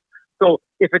 11. So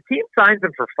if a team signs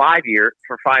him for 5 years,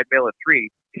 for $5 million and 3,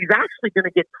 he's actually going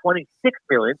to get $26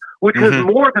 million, which was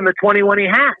more than the 21 he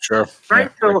had. Sure. Right.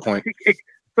 Yeah,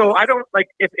 so I don't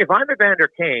if I'm Evander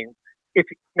Kane.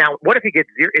 What if he gets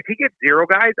zero? If he gets zero,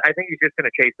 guys, I think he's just going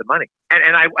to chase the money,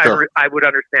 and I would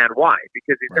understand why,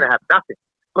 because he's going to have nothing.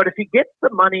 But if he gets the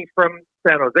money from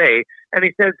San Jose and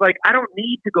he says, I don't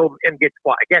need to go and get,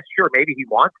 I guess, sure, maybe he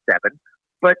wants 7,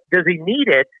 but does he need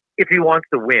it if he wants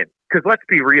to win? Because let's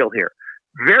be real here.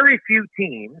 Very few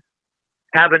teams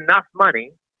have enough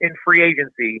money in free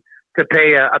agency to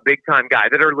pay a big-time guy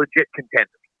that are legit contenders,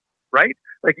 right?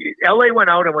 LA went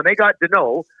out, and when they got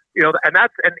Deneau,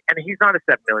 and he's not a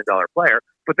 $7 million player,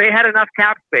 but they had enough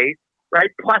cap space, right?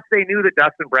 Plus, they knew that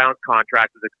Dustin Brown's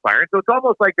contract was expiring, so it's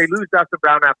almost like they lose Dustin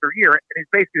Brown after a year, and he's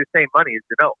basically the same money as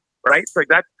Deneau, right? So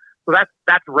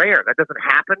that's rare. That doesn't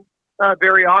happen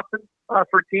very often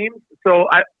for teams. So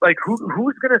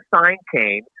who's going to sign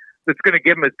Kane that's going to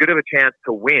give him as good of a chance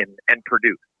to win and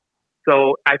produce?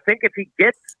 So I think if he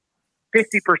gets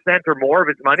 50% or more of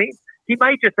his money, he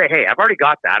might just say, hey, I've already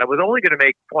got that. I was only going to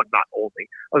make, I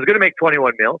was going to make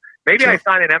 21 mil. Maybe I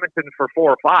sign in Edmonton for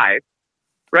 4 or 5,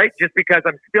 right? Just because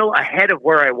I'm still ahead of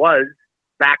where I was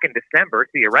back in December,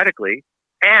 theoretically,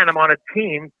 and I'm on a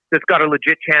team that's got a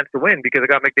legit chance to win because I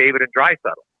got McDavid and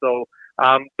Draisaitl. So,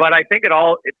 but I think it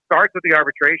starts with the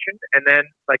arbitration, and then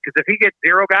because if he gets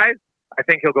 0 guys, I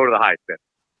think he'll go to the highest bid.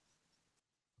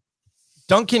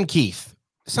 Duncan Keith.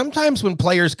 Sometimes when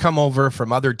players come over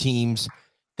from other teams,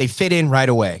 they fit in right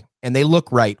away and they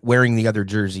look right wearing the other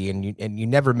jersey, and you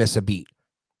never miss a beat.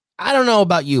 I don't know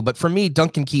about you, but for me,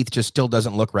 Duncan Keith just still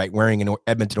doesn't look right wearing an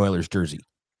Edmonton Oilers jersey.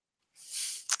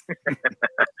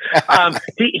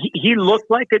 He looked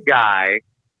like a guy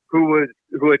who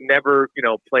had never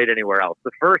played anywhere else.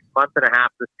 The first month and a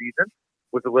half of the season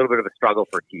was a little bit of a struggle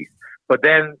for Keith, but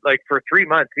then for 3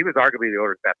 months he was arguably the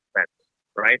Oilers' best defenseman.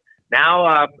 Right now,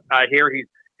 I hear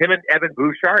him and Evan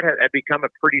Bouchard have become a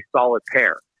pretty solid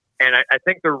pair, and I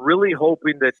think they're really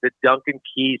hoping that Duncan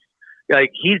Keith,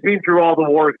 he's been through all the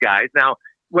wars, guys. Now,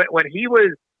 when he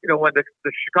was, when the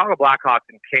Chicago Blackhawks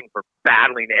and King were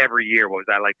battling every year, what was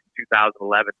that,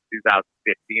 2011,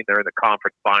 2015? They're in the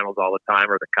conference finals all the time,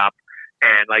 or the cup.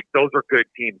 And those were good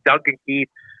teams. Duncan Keith,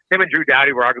 him and Drew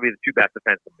Doughty were arguably the 2 best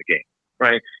defensemen in the game,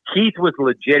 right? Keith was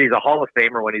legit. He's a Hall of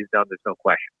Famer when he's done. There's no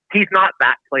question. He's not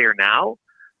that player now,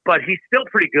 but he's still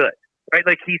pretty good, right?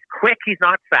 He's quick. He's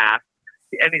not fast.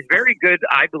 And he's very good,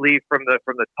 I believe, from the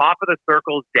top of the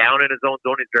circles down in his own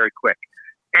zone. He's very quick,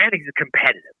 and he's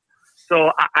competitive.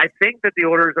 So I think that the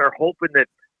Oilers are hoping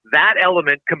that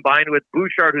element combined with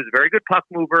Bouchard, who's a very good puck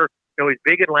mover, he's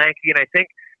big and lanky, and I think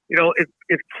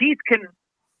if Keith can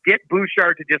get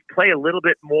Bouchard to just play a little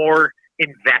bit more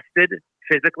invested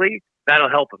physically, that'll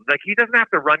help him. He doesn't have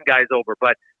to run guys over,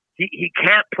 but he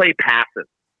can't play passive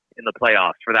in the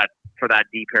playoffs for that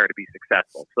D pair to be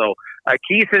successful. So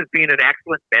Keith has been an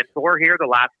excellent mentor here the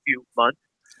last few months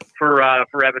for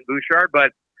Evan Bouchard,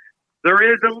 but there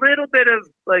is a little bit of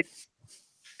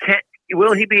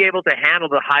will he be able to handle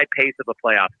the high pace of a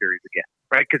playoff series again?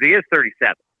 Right, because he is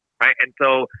 37, right, and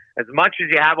so as much as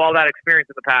you have all that experience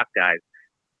in the past, guys,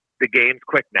 the game's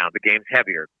quick now. The game's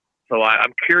heavier. So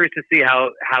I'm curious to see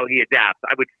how he adapts.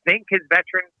 I would think his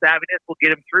veteran savviness will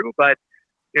get him through, but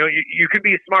you can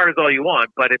be as smart as all you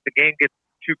want, but if the game gets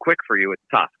too quick for you, it's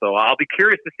tough. So I'll be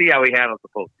curious to see how he handles the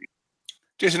postseason.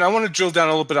 Jason, I want to drill down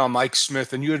a little bit on Mike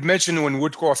Smith. And you had mentioned when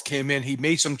Woodcroft came in, he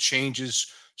made some changes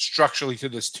structurally to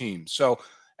this team.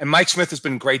 And Mike Smith has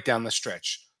been great down the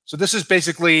stretch. So this is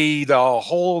basically the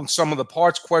whole sum of the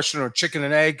parts question, or chicken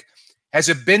and egg. Has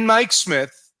it been Mike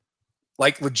Smith,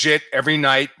 legit every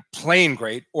night, playing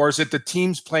great, or is it the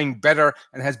team's playing better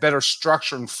and has better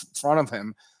structure in front of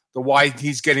him, why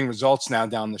he's getting results now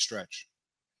down the stretch?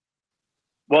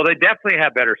 Well, they definitely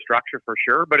have better structure for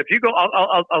sure. But if you go,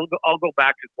 I'll go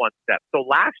back just one step. So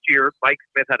last year, Mike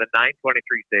Smith had a .923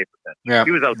 save percentage. Yeah,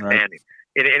 he was outstanding,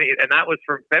 right. and that was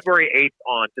from February 8th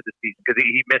on to the season because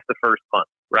he missed the first month.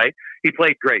 Right, he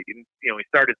played great. He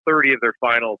started 30 of their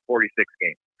final 46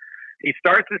 games. He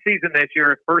starts the season this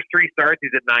year. First 3 starts,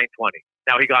 he's at .920.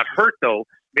 Now he got hurt though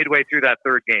midway through that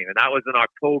third game, and that was on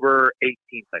October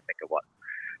 18th, I think it was.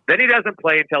 Then he doesn't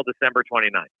play until December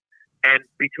 29th. And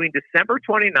between December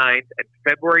 29th and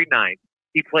February 9th,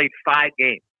 he played 5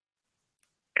 games.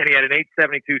 And he had an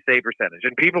 .872 save percentage.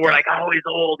 And people were like, oh, he's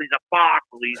old, he's a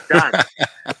fossil, he's done.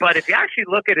 But if you actually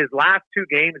look at his last 2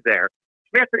 games there,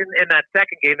 Smith in that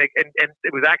second game, and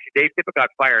it was actually Dave Tippett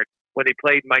got fired when they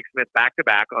played Mike Smith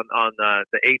back-to-back on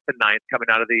the 8th and 9th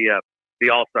coming out of the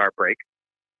All-Star break.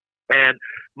 And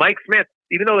Mike Smith,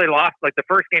 even though they lost, the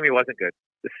first game he wasn't good.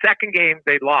 The second game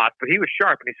they lost, but he was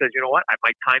sharp, and he says, you know what,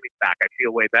 my timing's back. I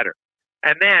feel way better.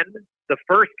 And then the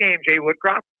first game, Jay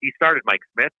Woodcroft, he started Mike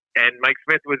Smith, and Mike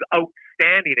Smith was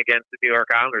outstanding against the New York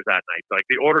Islanders that night.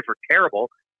 The Oilers were terrible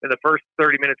in the first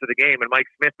 30 minutes of the game, and Mike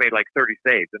Smith made 30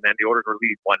 saves, and then the Oilers were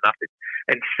leading 1-0.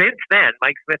 And since then,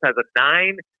 Mike Smith has a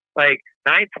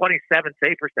 927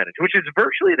 save percentage, which is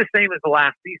virtually the same as the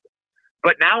last season.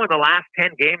 But now in the last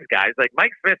 10 games, guys,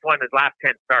 Mike Smith won his last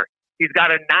 10 starts. He's got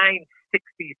a 960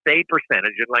 save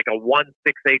percentage and a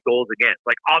 168 goals against.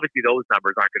 Obviously those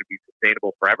numbers aren't going to be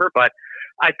sustainable forever, but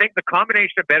I think the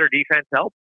combination of better defense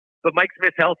helps. But Mike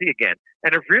Smith's healthy again.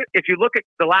 And if you look at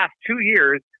the last 2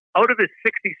 years, out of his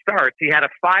 60 starts, he had a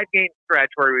 5-game stretch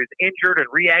where he was injured and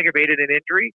re-aggravated an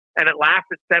injury, and it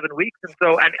lasted 7 weeks. And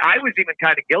I was even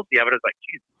kind of guilty of it. I was like,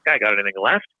 geez, this guy got anything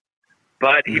left?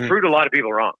 But he proved a lot of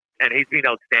people wrong, and he's been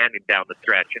outstanding down the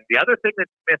stretch. And the other thing that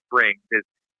Smith brings is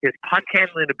his puck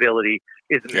handling ability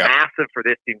is massive for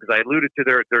this team, because I alluded to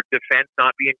their defense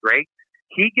not being great.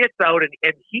 He gets out and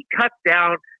he cuts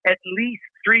down at least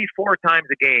 3-4 times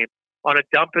a game on a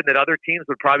dump in that other teams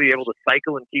would probably be able to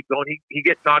cycle and keep going. He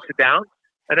gets knocked it down.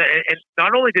 And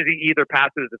not only does he either pass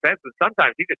to his defense, but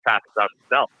sometimes he just passes out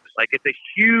himself. Like, it's a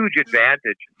huge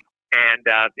advantage. And,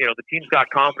 the team's got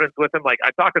confidence with him. Like,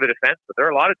 I talk to the defense, but there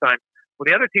are a lot of times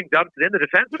when the other team dumps it in, the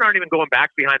defensemen aren't even going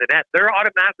back behind the net. They're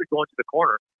automatically going to the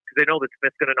corner because they know that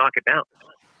Smith's going to knock it down.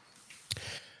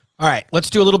 All right, let's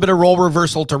do a little bit of role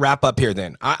reversal to wrap up here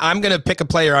then. I'm going to pick a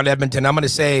player on Edmonton. I'm going to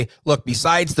say, look,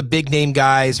 besides the big name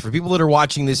guys, for people that are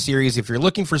watching this series, if you're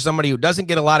looking for somebody who doesn't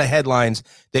get a lot of headlines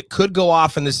that could go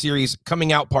off in the series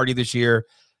coming out party this year,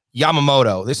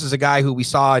 Yamamoto. This is a guy who we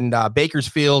saw in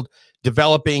Bakersfield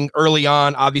developing early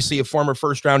on, obviously a former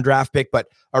first-round draft pick, but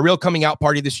a real coming out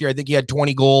party this year. I think he had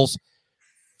 20 goals.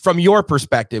 From your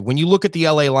perspective, when you look at the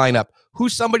LA lineup,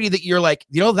 who's somebody that you're like,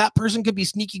 that person could be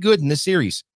sneaky good in this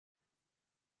series?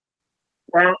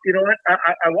 Well, you know what?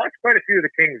 I watched quite a few of the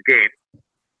Kings games,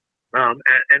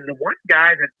 and the one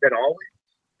guy that always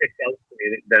sticks out to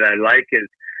me that I like is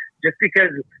just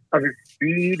because of his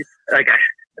speed. Like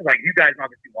you guys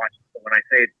obviously watch it, so when I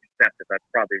say it's deceptive, that's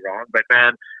probably wrong. But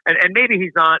man, and maybe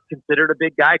he's not considered a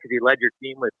big guy because he led your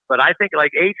team with. But I think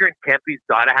like Adrian Kempe's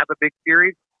got to have a big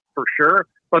series for sure.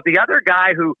 But the other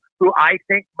guy who I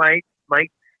think might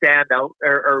stand out,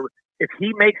 or if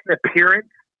he makes an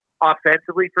appearance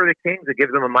offensively for the Kings, it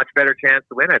gives them a much better chance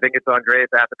to win. I think it's Andreas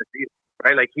Athanasiou,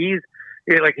 right? Like he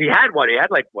had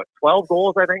 12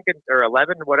 goals, I think, or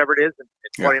 11, whatever it is, in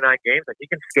 29 games. Like he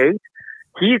can skate.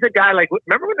 He's a guy like,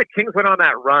 remember when the Kings went on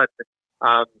that run?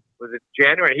 Was it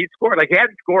January? He scored, like he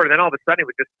hadn't scored, and then all of a sudden he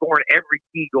was just scoring every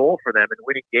key goal for them and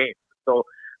winning games. So,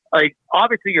 like,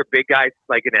 obviously your big guys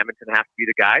like in Edmonton have to be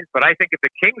the guys, but I think if the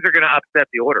Kings are going to upset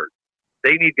the Oilers,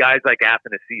 they need guys like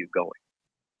Athanasiou going.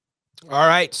 All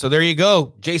right, so there you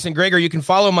go. Jason Gregor, you can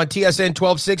follow him on TSN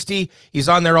 1260. He's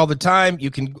on there all the time. You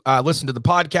can listen to the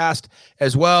podcast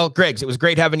as well. Greggs, it was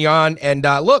great having you on. And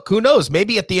look, who knows?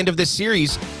 Maybe at the end of this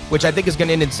series, which I think is going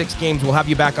to end in 6 games, we'll have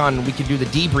you back on and we can do the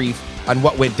debrief on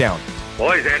what went down.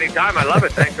 Boys, anytime. I love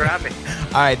it. Thanks for having me.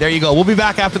 All right, there you go. We'll be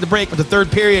back after the break with the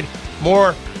third period.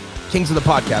 More Kings of the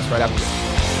Podcast right after this.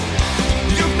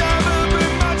 You've never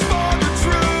been much for the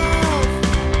truth,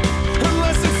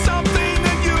 unless it's something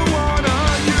that you wanna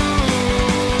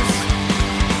use.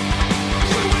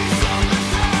 You waste all the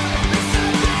time and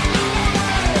set them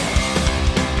away.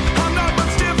 I'm not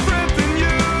much different than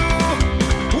you.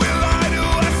 We lie to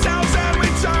ourselves and we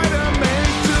try to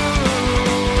make do.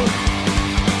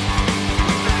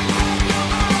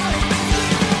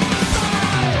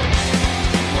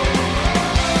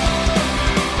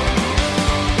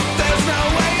 There's no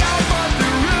way out, but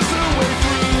there is a way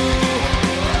through.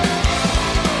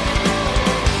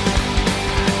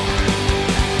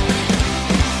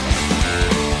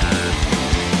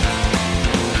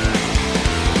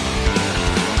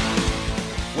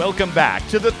 Welcome back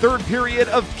to the third period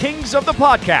of Kings of the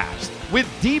Podcast with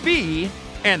DB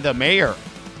and the Mayor.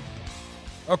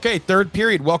 Okay, third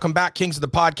period. Welcome back, Kings of the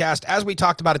Podcast. As we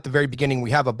talked about at the very beginning, we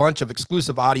have a bunch of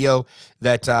exclusive audio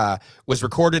that was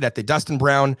recorded at the Dustin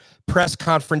Brown press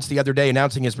conference the other day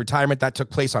announcing his retirement. That took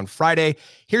place on Friday.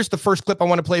 Here's the first clip I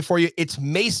want to play for you. It's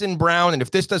Mason Brown, and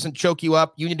if this doesn't choke you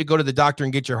up, you need to go to the doctor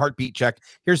and get your heartbeat checked.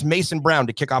 Here's Mason Brown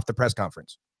to kick off the press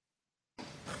conference.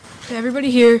 To everybody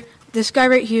here, this guy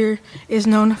right here is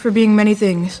known for being many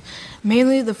things.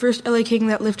 Mainly the first LA King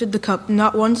that lifted the cup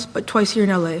not once, but twice here in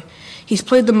LA. He's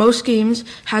played the most games,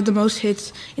 had the most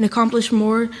hits, and accomplished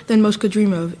more than most could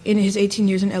dream of in his 18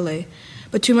 years in LA.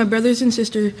 But to my brothers and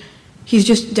sister, he's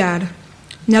just dad.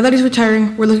 Now that he's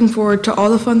retiring, we're looking forward to all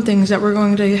the fun things that we're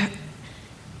going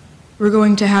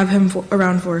to have him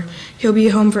around for. He'll be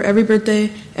home for every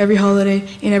birthday, every holiday,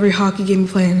 and every hockey game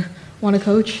playing. Want to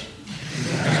coach?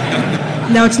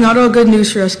 Now, it's not all good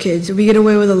news for us kids. We get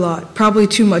away with a lot, probably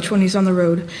too much when he's on the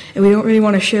road, and we don't really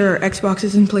want to share our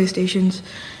Xboxes and PlayStations,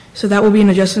 so that will be an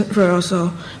adjustment for us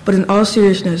all. But in all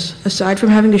seriousness, aside from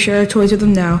having to share our toys with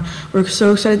him now, we're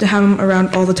so excited to have him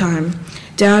around all the time.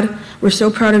 Dad, we're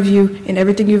so proud of you and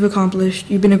everything you've accomplished.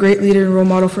 You've been a great leader and role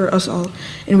model for us all,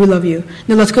 and we love you.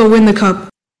 Now let's go win the cup.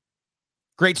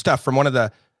 Great stuff from one of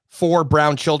the 4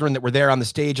 Brown children that were there on the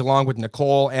stage along with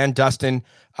Nicole and Dustin.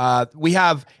 We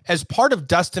have, as part of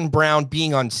Dustin Brown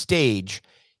being on stage,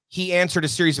 he answered a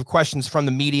series of questions from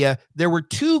the media. There were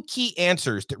 2 key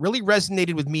answers that really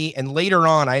resonated with me, and later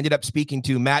on, I ended up speaking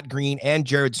to Matt Green and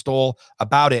Jared Stoll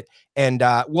about it. And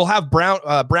we'll have Brown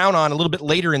on a little bit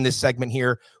later in this segment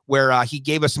here, where he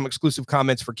gave us some exclusive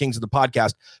comments for Kings of the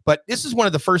Podcast. But this is one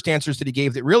of the first answers that he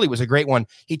gave that really was a great one.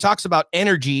 He talks about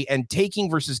energy and taking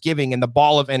versus giving and the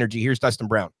ball of energy. Here's Dustin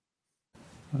Brown.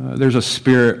 There's a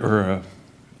spirit or a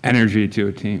energy to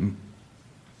a team.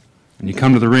 When you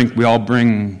come to the rink, we all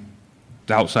bring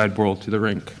the outside world to the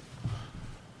rink.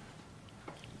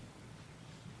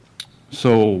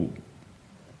 So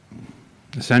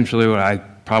essentially what I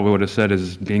probably would have said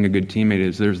is being a good teammate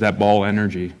is there's that ball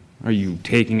energy. Are you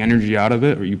taking energy out of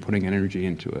it, or are you putting energy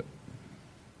into it?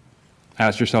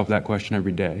 Ask yourself that question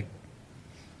every day.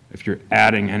 If you're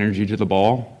adding energy to the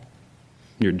ball,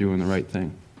 you're doing the right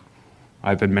thing.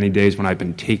 I've had many days when I've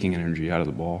been taking energy out of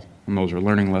the ball, and those are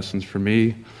learning lessons for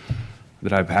me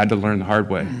that I've had to learn the hard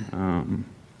way.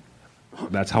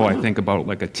 That's how I think about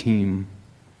like a team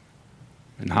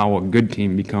and how a good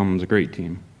team becomes a great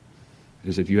team.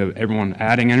 Is if you have everyone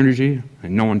adding energy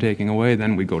and no one taking away,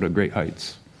 then we go to great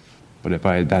heights. But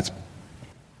that's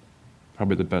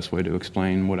probably the best way to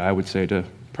explain what I would say to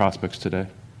prospects today.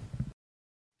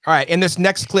 All right, in this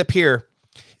next clip here,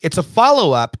 it's a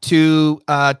follow-up to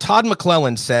Todd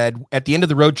McClellan said at the end of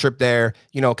the road trip there,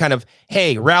 kind of,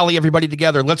 hey, rally everybody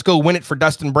together. Let's go win it for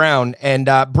Dustin Brown. And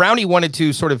Brownie wanted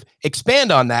to sort of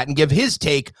expand on that and give his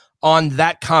take on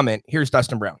that comment. Here's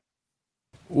Dustin Brown.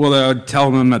 Well, I would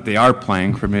tell them that they are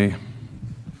playing for me,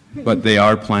 but they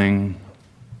are playing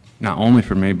not only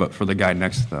for me, but for the guy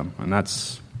next to them. And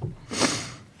that's,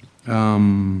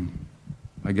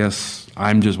 I guess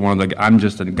I'm just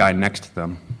a guy next to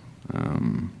them.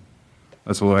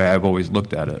 That's the way I've always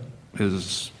looked at it,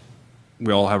 is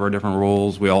we all have our different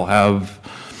roles. We all have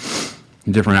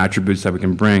different attributes that we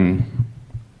can bring.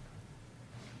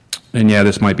 And yeah,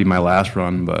 this might be my last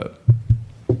run, but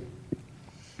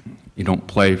you don't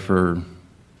play for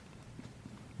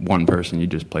one person, you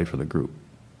just play for the group.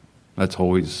 That's how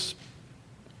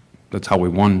we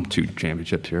won 2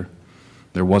 championships here.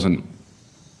 Look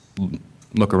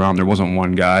around, there wasn't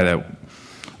one guy that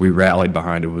we rallied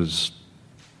behind. It was,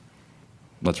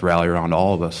 let's rally around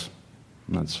all of us.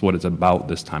 And that's what it's about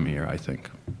this time of year, I think.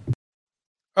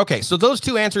 Okay, so those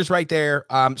 2 answers right there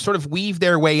sort of weave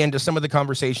their way into some of the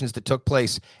conversations that took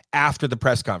place after the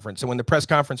press conference. And when the press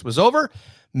conference was over,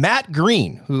 Matt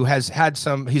Green, who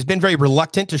he's been very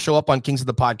reluctant to show up on Kings of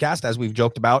the Podcast, as we've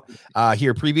joked about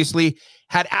here previously,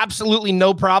 had absolutely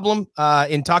no problem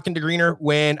in talking to Greener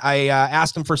when I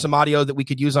asked him for some audio that we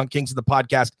could use on Kings of the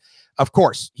Podcast. Of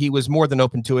course, he was more than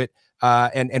open to it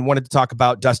and wanted to talk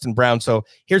about Dustin Brown. So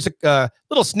here's a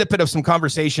little snippet of some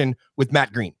conversation with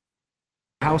Matt Green.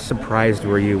 How surprised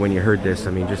were you when you heard this?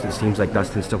 I mean, just it seems like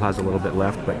Dustin still has a little bit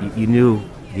left, but you knew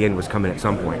the end was coming at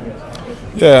some point.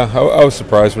 Yeah, I was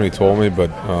surprised when he told me, but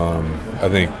I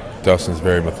think Dustin's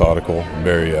very methodical,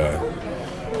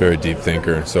 very deep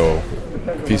thinker. And so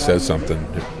if he says something,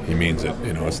 he means it.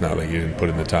 It's not like he didn't put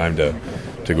in the time to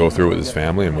go through with his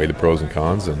family and weigh the pros and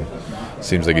cons. And it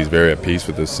seems like he's very at peace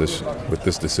with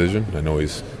this decision. I know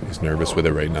he's nervous with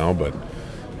it right now, but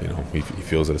he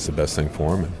feels that it's the best thing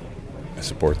for him. And I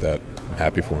support that. I'm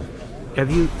happy for him. Have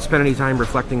you spent any time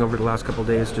reflecting over the last couple of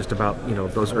days just about,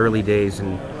 those early days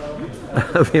and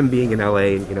of him being in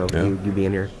LA and, you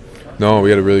being here? No, we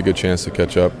had a really good chance to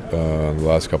catch up the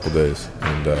last couple of days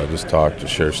and just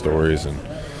share stories and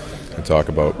talk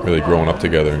about really growing up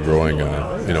together and growing,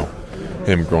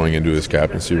 him growing into his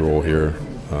captaincy role here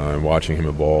and watching him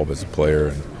evolve as a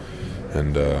player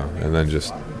and then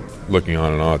just looking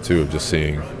on and on too of just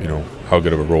seeing, how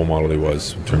good of a role model he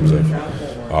was in terms of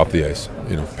off the ice,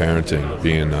 parenting,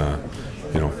 being,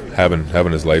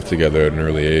 having his life together at an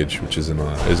early age, which isn't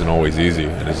always easy,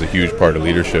 and is a huge part of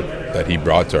leadership that he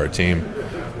brought to our team,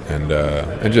 and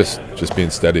just being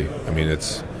steady. I mean, I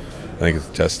think it's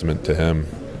a testament to him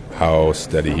how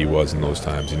steady he was in those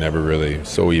times. He never really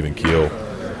so even keel,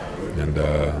 and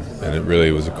it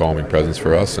really was a calming presence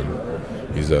for us, and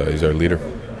he's our leader.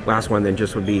 Last one then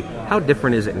just would be, how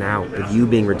different is it now with you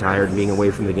being retired and being away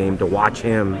from the game to watch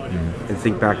him and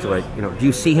think back to do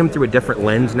you see him through a different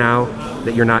lens now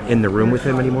that you're not in the room with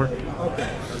him anymore?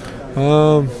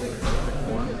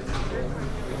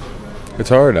 It's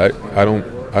hard. I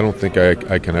don't think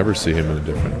I can ever see him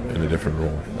in a different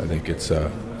role. I think it's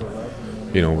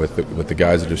with the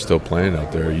guys that are still playing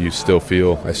out there, I still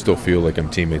feel like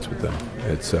I'm teammates with them.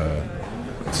 It's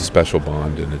a special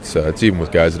bond, and it's even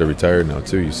with guys that are retired now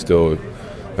too.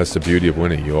 That's the beauty of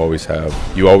winning. You always have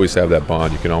that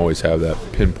bond. You can always have that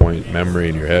pinpoint memory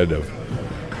in your head of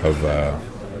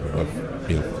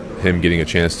him getting a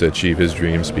chance to achieve his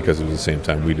dreams because it was the same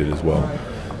time we did as well.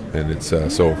 And it's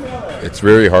so it's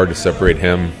very hard to separate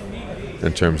him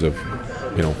in terms of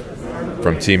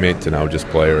from teammate to now just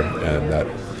player, and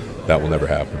that will never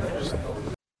happen. So.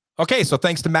 Okay, so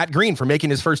thanks to Matt Green for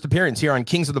making his first appearance here on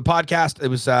Kings of the Podcast. It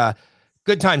was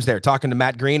good times there talking to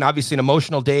Matt Green. Obviously an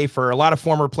emotional day for a lot of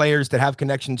former players that have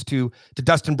connections to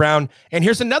Dustin Brown. And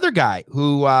here's another guy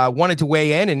who wanted to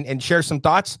weigh in and share some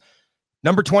thoughts.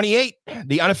 Number 28,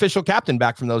 the unofficial captain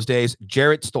back from those days,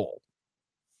 Jarrett Stoll.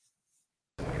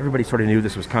 everybody sort of knew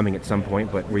this was coming at some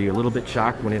point, but were you a little bit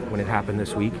shocked when it happened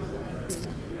this week?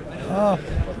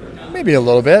 Maybe a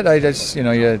little bit. I just,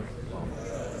 I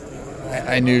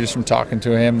knew just from talking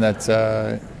to him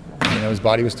that, his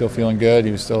body was still feeling good.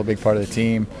 He was still a big part of the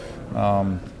team.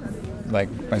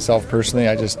 Like myself personally,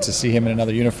 to see him in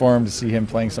another uniform, to see him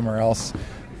playing somewhere else,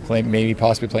 maybe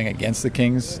possibly playing against the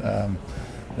Kings, that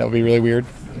would be really weird.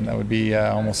 That would be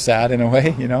almost sad in a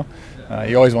way,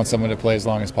 You always want someone to play as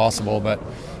long as possible, but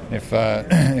if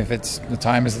it's the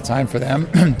time for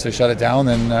them to shut it down,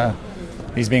 then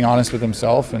he's being honest with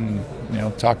himself and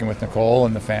talking with Nicole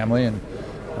and the family, and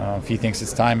if he thinks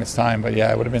it's time, it's time. But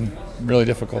yeah, it would have been really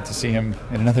difficult to see him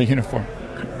in another uniform.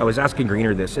 I was asking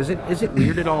Greener this. Is it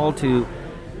weird at all to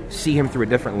see him through a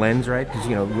different lens, right? Because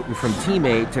from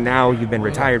teammate to now you've been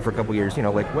retired for a couple years.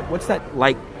 What's that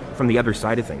like from the other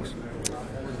side of things?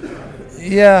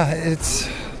 Yeah, it's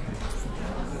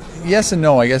yes and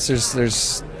no. I guess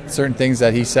there's certain things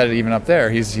that he said even up there.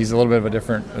 He's a little bit of a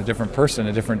different person,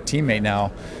 a different teammate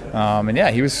now. And yeah,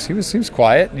 he was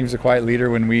quiet. He was a quiet leader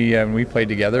when we played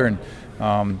together, and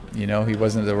he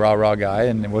wasn't the rah guy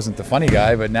and it wasn't the funny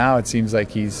guy. But now it seems like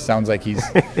sounds like he's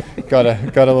got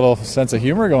a little sense of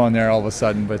humor going there all of a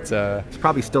sudden. But it's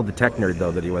probably still the tech nerd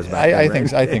though that he was back then,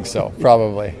 right? I think so.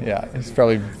 Probably, yeah. He's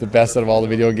probably the best out of all the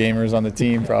video gamers on the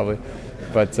team, probably.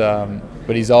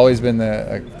 But he's always been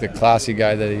the classy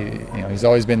guy that he's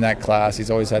always been that class.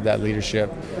 He's always had that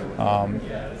leadership.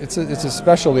 It's a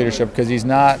special leadership because it's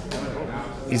not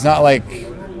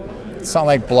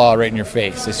like blah right in your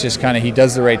face. It's just kind of he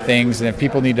does the right things, and if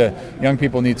young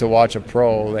people need to watch a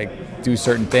pro, like do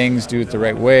certain things, do it the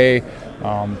right way,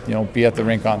 be at the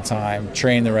rink on time,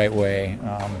 train the right way,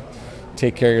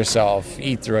 take care of yourself,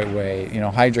 eat the right way,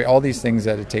 hydrate, all these things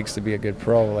that it takes to be a good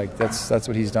pro. Like that's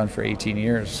what he's done for 18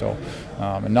 years. So,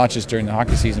 and not just during the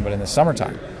hockey season, but in the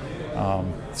summertime.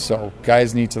 So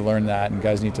guys need to learn that, and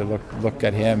guys need to look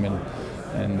at him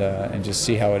and just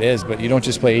see how it is. But you don't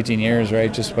just play 18 years,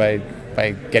 right? Just by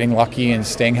getting lucky and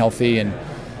staying healthy, and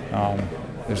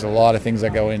there's a lot of things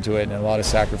that go into it, and a lot of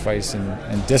sacrifice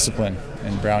and discipline.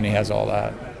 And Brownie has all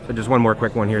that. So just one more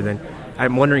quick one here then.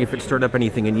 I'm wondering if it stirred up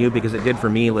anything in you, because it did for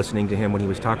me listening to him when he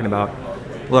was talking about,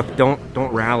 look, don't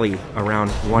rally around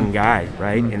one guy,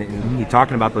 right? And he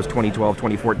talking about those 2012,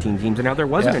 2014 teams, and now there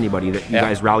wasn't anybody that you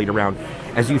guys rallied around.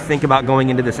 As you think about going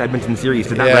into this Edmonton series,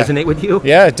 did that resonate with you?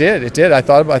 Yeah, it did. I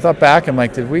thought back. I'm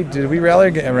like, did we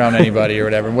rally around anybody or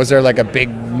whatever? Was there like a big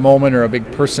moment or a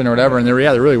big person or whatever? And there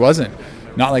really wasn't.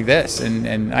 Not like this.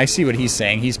 And I see what he's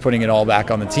saying. He's putting it all back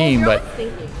on the team,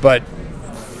 but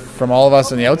from all of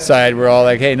us on the outside, we're all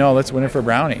like, hey, no, let's win it for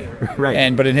Brownie.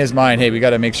 Right. But in his mind, hey, we got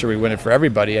to make sure we win it for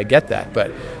everybody. I get that.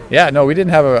 But yeah, no, we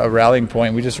didn't have a rallying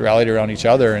point. We just rallied around each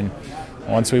other. And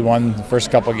once we won the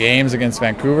first couple games against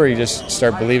Vancouver, you just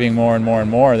start believing more and more and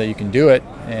more that you can do it.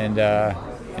 And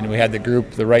we had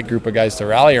the right group of guys to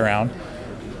rally around.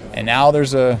 And now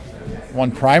there's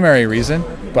one primary reason,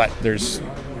 but there's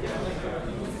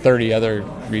 30 other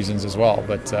reasons as well.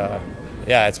 But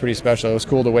yeah, it's pretty special. It was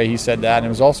cool the way he said that, and it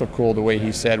was also cool the way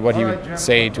he said what he would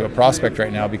say to a prospect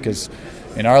right now, because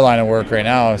in our line of work right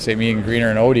now, say me and Greener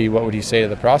and Odie, what would he say to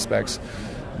the prospects?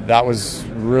 That was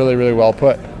really, really well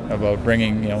put about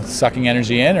bringing, sucking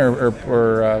energy in or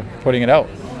putting it out.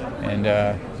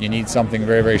 And you need something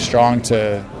very, very strong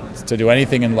to do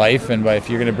anything in life. And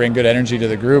if you're going to bring good energy to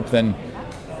the group, then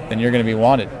you're going to be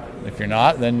wanted. If you're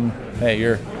not, then, hey,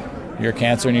 you're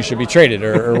cancer and you should be traded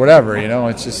or whatever.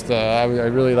 It's just I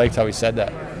really liked how he said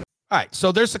that. All right,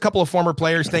 so there's a couple of former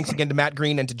players. Thanks again to Matt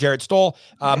Green and to Jared Stoll.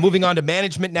 Moving on to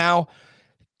management now.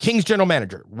 Kings general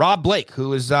manager Rob Blake,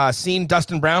 who has seen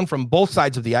Dustin Brown from both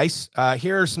sides of the ice.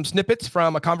 Here are some snippets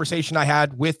from a conversation I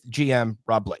had with GM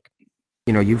Rob Blake.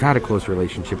 You've had a close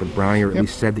relationship with Brownie, or at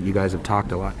least said that you guys have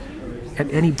talked a lot. At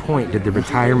any point, did the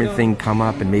retirement thing come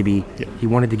up, and maybe he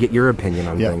wanted to get your opinion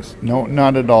on things? No,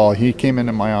 not at all. He came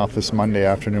into my office Monday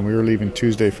afternoon. We were leaving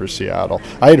Tuesday for Seattle.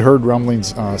 I had heard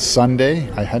rumblings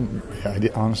Sunday.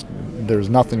 Honestly, there was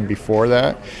nothing before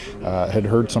that. Had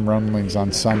heard some rumblings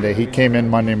on Sunday. He came in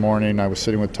Monday morning. I was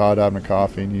sitting with Todd having a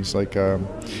coffee, and he's like,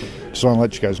 just want to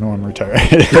let you guys know I'm retired.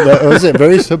 That was it.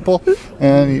 Very simple.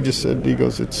 And he just said, he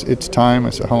goes, it's time.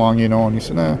 I said, how long, And he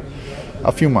said,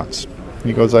 a few months.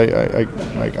 He goes,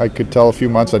 I could tell a few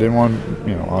months. I didn't want,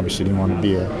 obviously didn't want to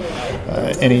be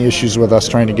any issues with us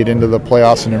trying to get into the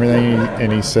playoffs and everything.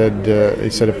 And he said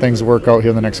if things work out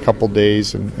here the next couple of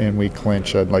days and we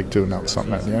clinch, I'd like to announce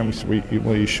something at the end. We said,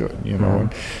 well, you should,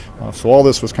 And So all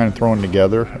this was kind of thrown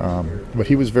together, but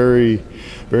he was very,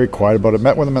 very quiet about it.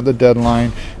 Met with him at the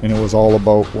deadline, and it was all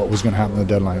about what was going to happen at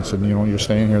the deadline. I said, you're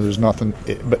staying here. There's nothing,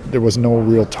 but there was no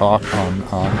real talk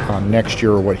on next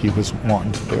year or what he was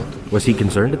wanting to do. Was he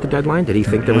concerned at the deadline? Did he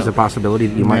think there was a possibility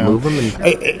that you might move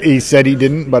him? He said he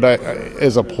didn't, but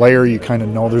as a player, you kind of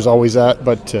know there's always that.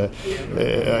 But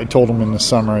I told him in the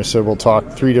summer, I said, we'll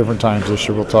talk 3 different times this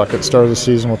year. We'll talk at the start of the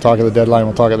season, we'll talk at the deadline,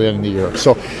 we'll talk at the end of the year.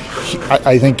 So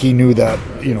I think he knew that,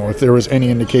 if there was any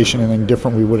indication, anything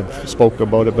different, we would have spoke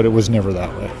about it, but it was never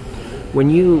that way.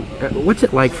 When what's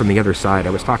it like from the other side?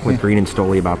 I was talking with Green and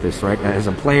Stoley about this, right? As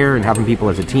a player and having people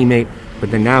as a teammate,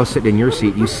 but then now sitting in your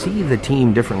seat, you see the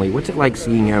team differently. What's it like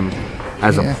seeing him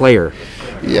as a player?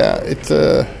 Yeah,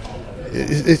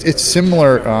 it's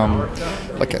similar.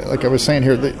 Like I was saying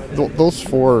here, those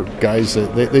 4 guys,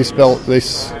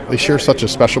 they share such a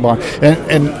special bond.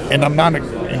 And I'm not,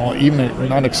 even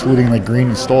not excluding like Green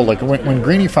and Stoll. Like when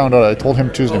Greeny found out, I told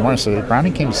him Tuesday morning, I said,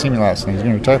 Brownie came to see me last night. He's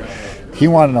going to retire. He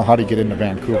wanted to know how to get into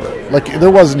Vancouver. Like there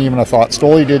wasn't even a thought.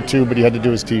 Stoley did too, but he had to do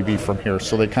his TV from here,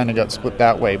 so they kind of got split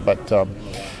that way. But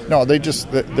no,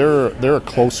 they're a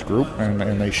close group, and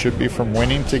they should be from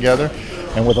winning together.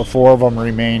 And with the 4 of them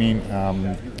remaining,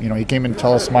 he came in to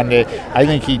tell us Monday. I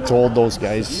think he told those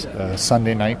guys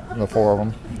Sunday night, the 4 of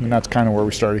them, and that's kind of where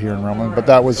we started here in Rumlin. But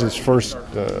that was his first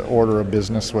order of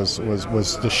business was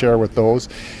to share with those.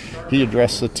 He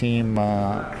addressed the team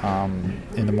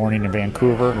in the morning in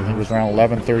Vancouver. I think it was around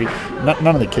 11:30.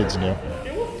 None of the kids knew.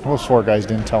 Those 4 guys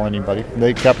didn't tell anybody.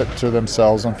 They kept it to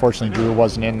themselves. Unfortunately, Drew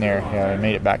wasn't in there. He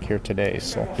made it back here today.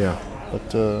 So yeah.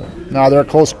 But no, they're a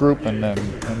close group, and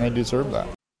they deserve that.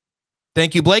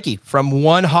 Thank you, Blakey. From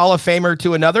one Hall of Famer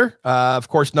to another. Of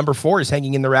course, number 4 is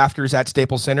hanging in the rafters at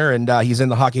Staples Center, and he's in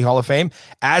the Hockey Hall of Fame,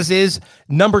 as is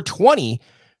number 20,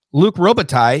 Luc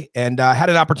Robitaille, and had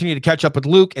an opportunity to catch up with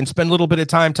Luke and spend a little bit of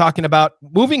time talking about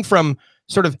moving from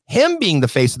sort of him being the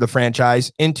face of the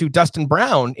franchise into Dustin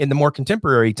Brown in the more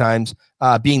contemporary times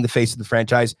being the face of the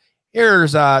franchise.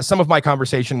 Here's some of my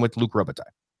conversation with Luc Robitaille.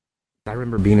 I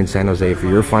remember being in San Jose for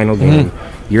your final game.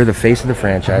 You're the face of the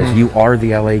franchise. You are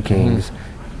the LA Kings.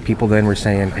 People then were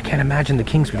saying, I can't imagine the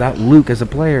Kings without Luke as a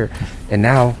player. And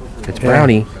now it's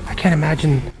Brownie. I can't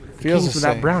imagine the Kings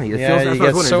without Brownie. You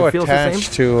get so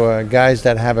attached to guys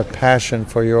that have a passion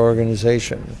for your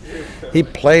organization. He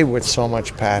played with so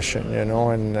much passion,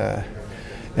 and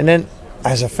then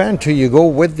as a fan too, you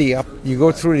go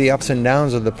through the ups and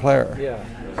downs of the player. Yeah.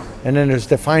 And then there's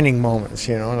defining moments,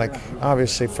 like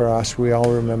obviously for us, we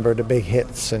all remember the big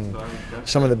hits and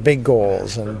some of the big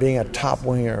goals and being a top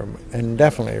winger and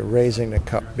definitely raising the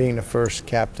cup, being the first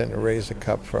captain to raise the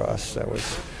cup for us. That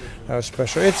was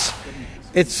special.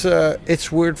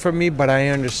 It's weird for me, but I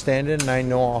understand it and I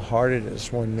know how hard it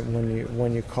is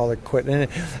when you call it quit. And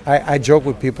I joke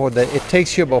with people that it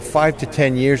takes you about 5 to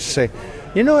 10 years to say,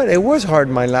 you know what, it was hard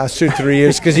my last 2-3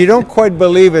 years because you don't quite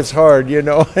believe it's hard,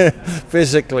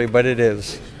 physically, but it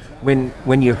is.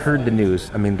 When you heard the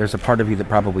news, I mean, there's a part of you that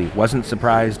probably wasn't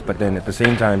surprised, but then at the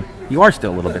same time, you are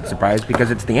still a little bit surprised because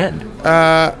it's the end.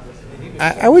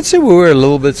 I would say we were a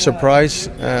little bit surprised,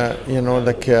 he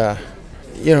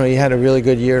had a really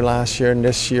good year last year, and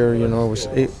this year,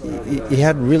 he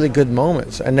had really good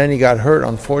moments, and then he got hurt,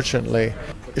 unfortunately.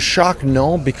 Shock,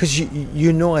 no, because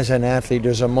you know as an athlete,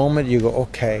 there's a moment you go,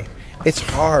 okay, it's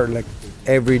hard, like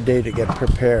every day to get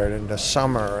prepared in the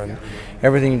summer and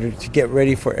everything to get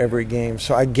ready for every game.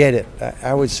 So I get it.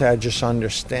 I would say I just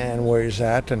understand where he's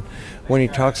at, and when he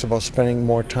talks about spending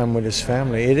more time with his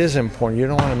family, it is important. You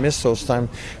don't want to miss those times,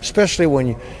 especially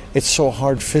when it's so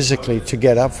hard physically to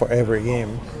get up for every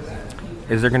game.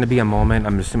 Is there going to be a moment,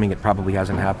 I'm assuming it probably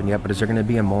hasn't happened yet, but is there going to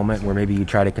be a moment where maybe you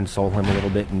try to console him a little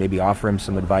bit and maybe offer him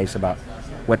some advice about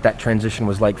what that transition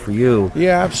was like for you?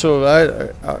 Yeah,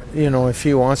 absolutely. If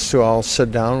he wants to, I'll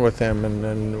sit down with him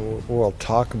and we'll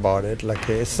talk about it. Like,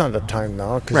 it's not the time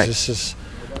now because this is,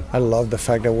 I love the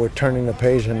fact that we're turning the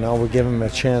page and now we give him a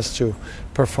chance to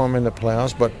perform in the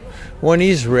playoffs. But when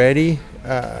he's ready,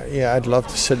 I'd love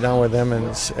to sit down with him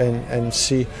and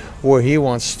see where he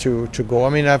wants to go. I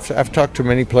mean, I've talked to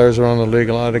many players around the league.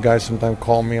 A lot of the guys sometimes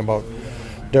call me about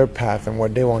their path and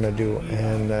what they want to do.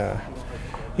 And,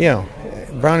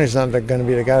 Brownie's not going to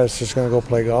be the guy that's just going to go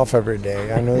play golf every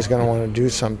day. I know he's going to want to do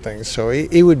something. So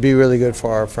he would be really good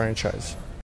for our franchise.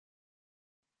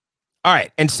 All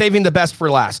right, and saving the best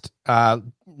for last.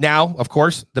 Now, of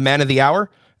course, the man of the hour.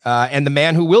 And the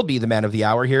man who will be the man of the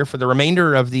hour here for the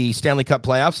remainder of the Stanley Cup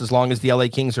playoffs, as long as the LA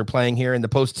Kings are playing here in the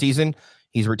postseason.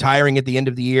 He's retiring at the end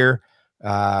of the year.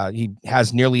 He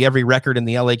has nearly every record in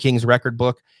the LA Kings record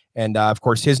book. And of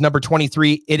course, his number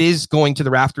 23, it is going to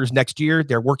the rafters next year.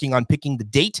 They're working on picking the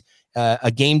date.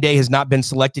 A game day has not been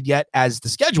selected yet, as the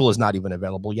schedule is not even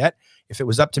available yet. If it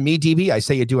was up to me, DB, I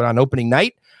say you do it on opening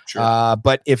night. Sure.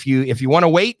 But if you want to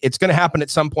wait, it's going to happen at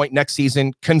some point next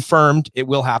season. Confirmed, it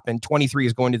will happen. 23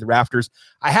 is going to the rafters.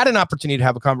 I had an opportunity to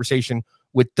have a conversation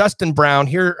with Dustin Brown.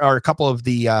 Here are a couple of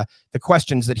the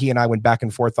questions that he and I went back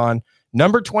and forth on.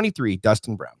 Number 23,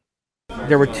 Dustin Brown.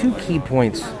 There were two key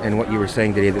points in what you were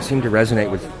saying today that seemed to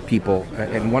resonate with people,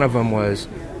 and one of them was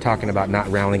talking about not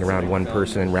rallying around one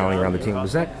person and rallying around the team.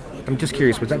 Was that, I'm just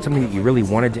curious, was that something that you really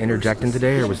wanted to interject in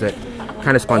today, or was that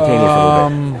kind of spontaneous a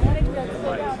little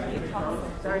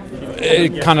bit?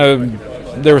 It kind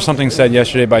of, there was something said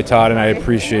yesterday by Todd, and I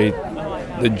appreciate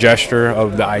the gesture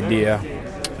of the idea.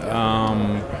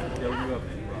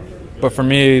 But for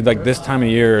me, like this time of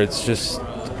year, it's just,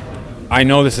 I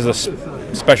know this is a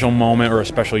special moment or a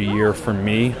special year for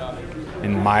me,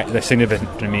 and that's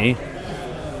significant to me.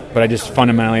 But I just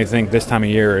fundamentally think this time of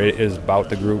year it is about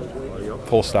the group,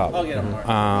 full stop.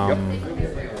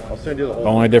 The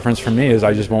only difference for me is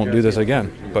I just won't do this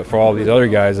again. But for all these other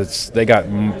guys, they got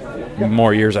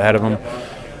more years ahead of them.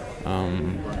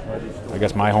 I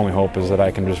guess my only hope is that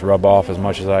I can just rub off as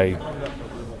much as I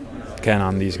can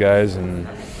on these guys, and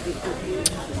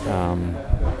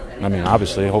I mean,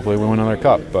 obviously, hopefully we win another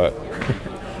cup, but.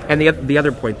 And the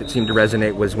other point that seemed to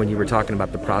resonate was when you were talking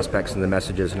about the prospects and the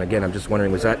messages. And again, I'm just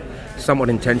wondering, was that somewhat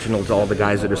intentional to all the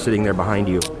guys that are sitting there behind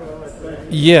you?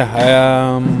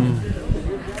 Yeah,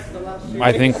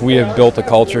 I think we have built a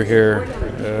culture here.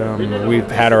 We've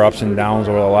had our ups and downs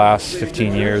over the last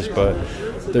 15 years, but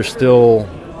there's still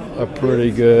a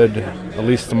pretty good, at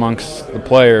least amongst the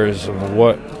players, of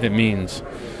what it means.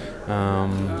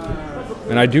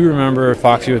 And I do remember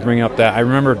Foxy was bringing up that. I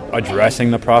remember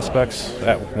addressing the prospects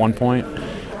at one point.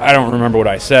 I don't remember what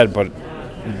I said, but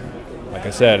like I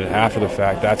said, after the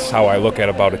fact, that's how I look at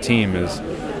about a team is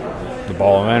the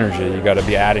ball of energy. You got to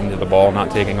be adding to the ball,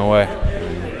 not taking away.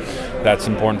 That's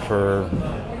important for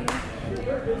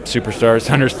superstars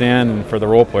to understand and for the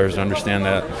role players to understand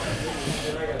that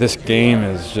this game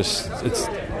is just, it's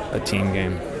a team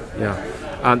game.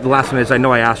 Yeah. The last one is, I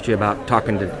know I asked you about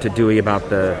talking to Dewey about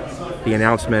the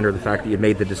announcement or the fact that you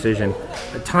made the decision.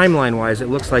 Timeline-wise, it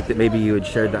looks like that maybe you had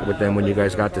shared that with them when you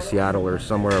guys got to Seattle or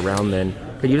somewhere around then.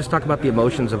 Can you just talk about the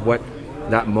emotions of what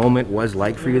that moment was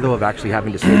like for you, though, of actually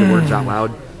having to say the words out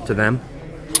loud to them?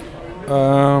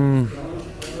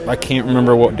 I can't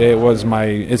remember what day it was.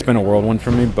 It's been a whirlwind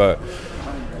for me, but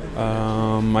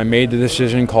I made the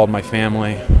decision, called my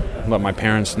family, let my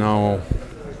parents know.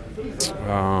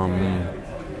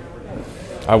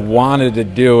 I wanted to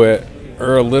do it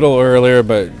a little earlier,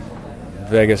 but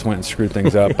Vegas went and screwed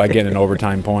things up by getting an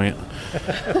overtime point.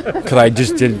 Because I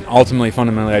just didn't,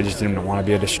 fundamentally, I just didn't want to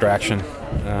be a distraction.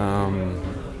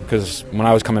 Because when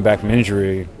I was coming back from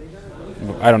injury,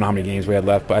 I don't know how many games we had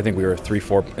left, but I think we were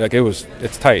 3-4. Like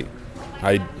it's tight.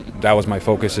 That was my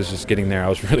focus, is just getting there. I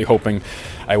was really hoping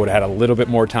I would have had a little bit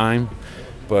more time,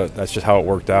 but that's just how it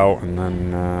worked out. And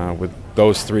then with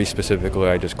those three specifically,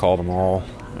 I just called them all.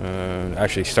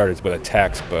 Actually started with a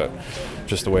text, but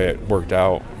just the way it worked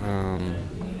out.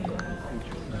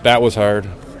 That was hard.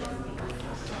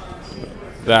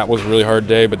 That was a really hard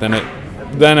day, but then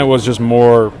it was just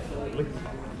more.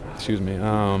 Excuse me.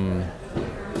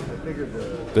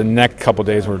 The next couple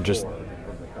days were just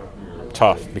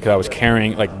tough because I was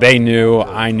carrying. Like they knew,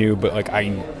 I knew, but like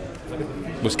I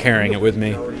was carrying it with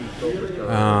me.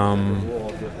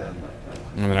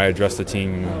 And then I addressed the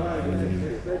team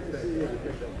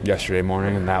yesterday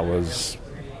morning, and that was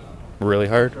really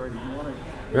hard.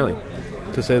 Really,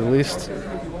 to say the least.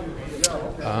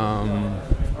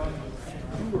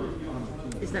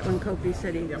 Is that when Kopi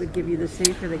said he would give you the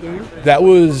save for the game? That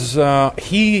was,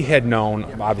 he had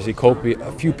known, obviously, Kopi,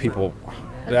 a few people.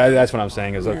 That's what I'm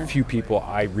saying, is a few people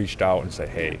I reached out and said,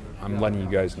 hey, I'm letting you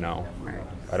guys know. Right.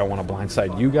 I don't want to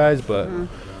blindside you guys, but,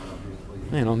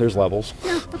 there's levels.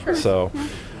 Yeah, sure. So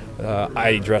I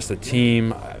addressed the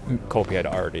team. Kopi had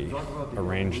already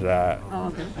arranged that. Oh,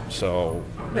 okay. So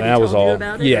But that he was told you all.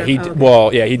 about it, Yeah, or- he. okay.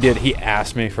 Well, yeah, he did. He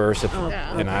asked me first,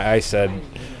 Yeah. and I said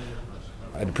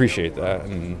I'd appreciate that,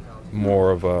 and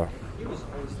more of a,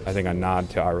 I think, a nod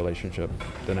to our relationship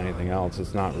than anything else.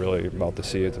 It's not really about the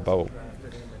sea. It's about,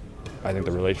 I think,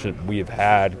 the relationship we have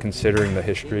had, considering the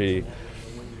history.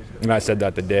 And I said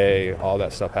that the day all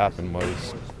that stuff happened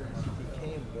was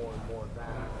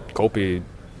Kopi.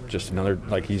 Just another,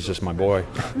 like, he's just my boy.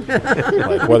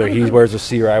 Like, whether he wears the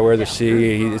C or I wear the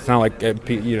C, it's not like, get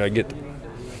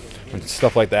when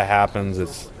stuff like that happens,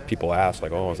 it's people ask,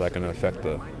 like, oh, is that going to affect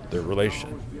their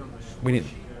relationship? We didn't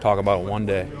talk about it one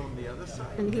day.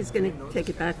 And he's going to take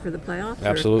it back for the playoffs?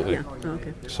 Absolutely. Yeah. Oh,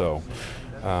 okay. So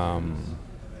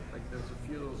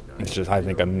it's just, I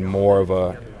think I'm more of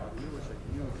a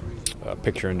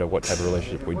picture into what type of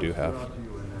relationship we do have.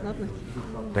 Lovely.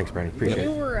 Thanks, Brandon. Appreciate it.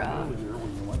 You were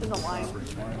in the line.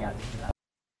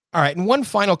 All right, and one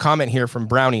final comment here from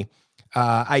Brownie.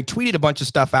 I tweeted a bunch of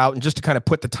stuff out, and just to kind of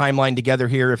put the timeline together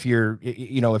here, if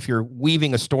you're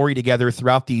weaving a story together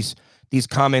throughout these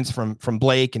comments from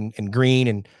Blake and Green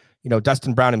and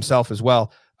Dustin Brown himself as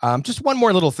well. Just one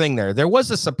more little thing there. There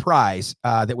was a surprise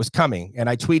that was coming, and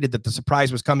I tweeted that the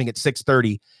surprise was coming at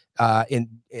 6:30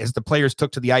 as the players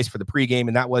took to the ice for the pregame,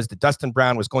 and that was that Dustin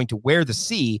Brown was going to wear the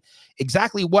C.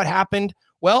 Exactly what happened?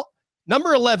 Well,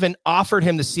 number 11 offered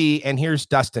him the C, and here's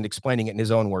Dustin explaining it in his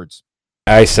own words.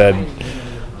 I said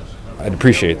I'd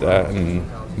appreciate that, and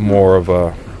more of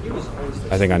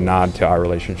I think a nod to our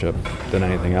relationship than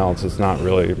anything else. It's not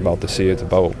really about the C. It's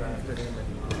about,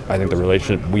 I think, the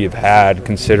relationship we have had,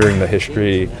 considering the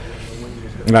history.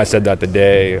 And I said that the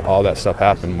day all that stuff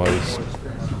happened was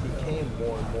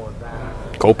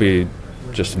Kopi,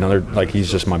 just another, like,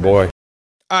 he's just my boy.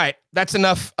 All right, that's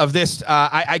enough of this.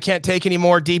 I can't take any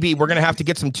more, DB. We're going to have to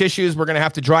get some tissues. We're going to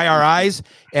have to dry our eyes,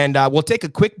 and we'll take a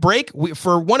quick break.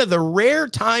 For one of the rare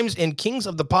times in Kings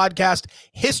of the Podcast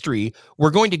history,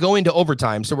 we're going to go into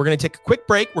overtime. So we're going to take a quick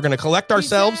break. We're going to collect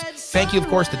ourselves. Thank you, of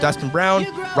course, to Dustin Brown,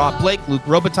 Rob Blake, Luc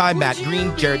Robitaille, Matt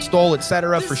Green, Jared Stoll,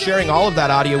 etc., for sharing all of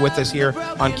that audio with us here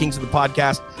on Kings of the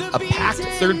Podcast. A packed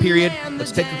third period.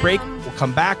 Let's take a break. We'll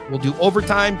come back. We'll do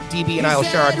overtime. DB and I will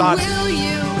share our thoughts.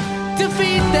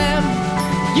 Defeat them,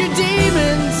 your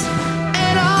demons,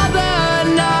 and all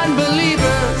the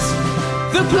non-believers,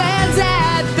 the plans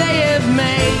that they have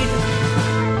made.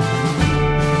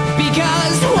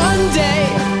 Because one day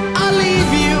I'll leave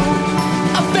you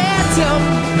a phantom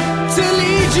to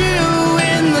lead you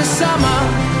in the summer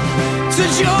to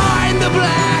join the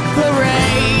Black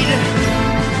Parade.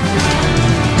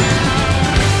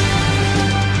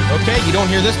 Okay, you don't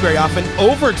hear this very often.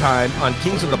 Overtime on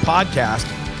Kings of the Podcast.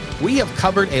 We have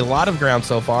covered a lot of ground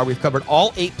so far. We've covered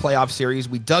all 8 playoff series.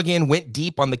 We dug in, went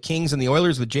deep on the Kings and the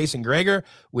Oilers with Jason Gregor.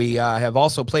 We have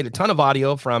also played a ton of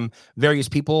audio from various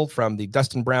people from the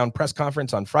Dustin Brown press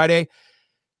conference on Friday.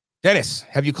 Dennis,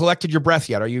 have you collected your breath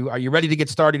yet? Are you ready to get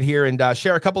started here and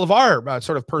share a couple of our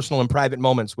sort of personal and private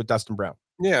moments with Dustin Brown?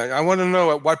 Yeah, I want to know,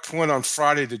 at what point on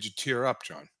Friday did you tear up,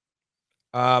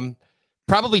 John?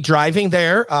 Probably driving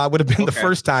there would have been the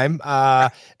first time.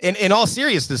 In all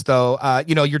seriousness, though,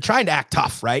 you're trying to act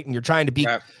tough, right? And you're trying to be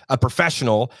a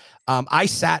professional. I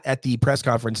sat at the press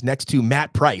conference next to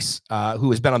Matt Price, who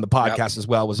has been on the podcast as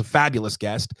well, was a fabulous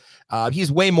guest.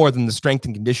 He's way more than the strength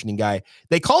and conditioning guy.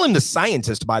 They call him the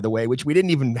scientist, by the way, which we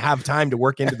didn't even have time to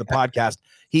work into the podcast.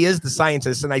 He is the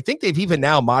scientist, and I think they've even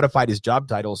now modified his job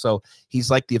title. So he's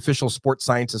like the official sports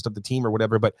scientist of the team or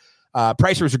whatever. But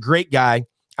Pricer is a great guy.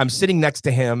 I'm sitting next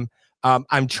to him.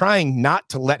 I'm trying not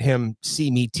to let him see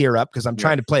me tear up because I'm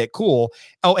trying to play it cool.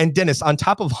 Oh, and Dennis, on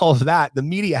top of all of that, the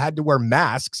media had to wear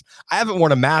masks. I haven't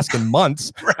worn a mask in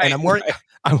months, and I'm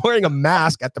wearing a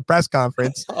mask at the press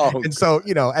conference. And so,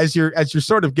 as you're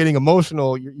sort of getting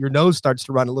emotional, your nose starts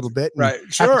to run a little bit. And right.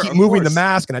 Sure. I have to keep moving the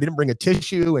mask, and I didn't bring a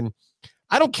tissue. And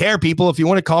I don't care, people, if you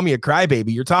want to call me a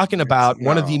crybaby. You're talking about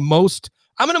one of the most.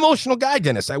 I'm an emotional guy,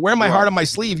 Dennis. I wear my heart on my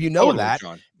sleeve. You know that.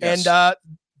 Yes. And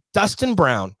Dustin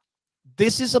Brown,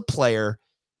 this is a player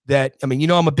that, I'm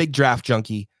a big draft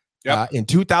junkie. In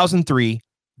 2003,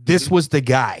 this was the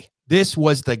guy. This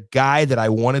was the guy that I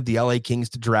wanted the LA Kings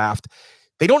to draft.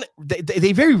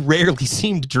 They very rarely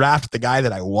seem to draft the guy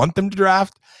that I want them to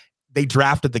draft. They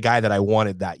drafted the guy that I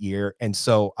wanted that year. And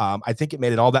so I think it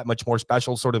made it all that much more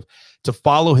special sort of to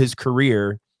follow his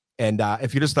career. And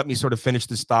if you just let me sort of finish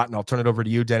this thought, and I'll turn it over to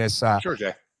you, Dennis. Sure,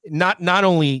 Jay. Not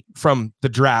only from the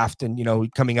draft and,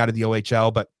 coming out of the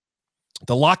OHL, but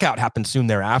the lockout happened soon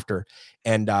thereafter.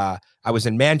 And I was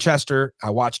in Manchester.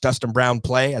 I watched Dustin Brown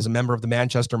play as a member of the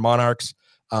Manchester Monarchs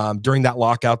during that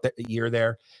lockout year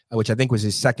there, which I think was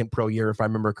his second pro year, if I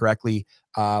remember correctly.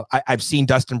 I've seen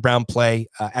Dustin Brown play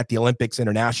at the Olympics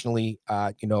internationally,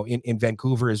 in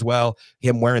Vancouver as well,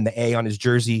 him wearing the A on his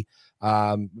jersey.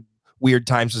 Weird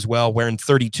times as well, wearing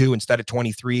 32 instead of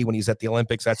 23 when he's at the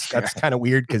Olympics. That's kind of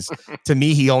weird because to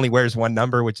me, he only wears one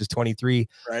number, which is 23.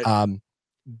 Right.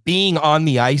 Being on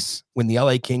the ice when the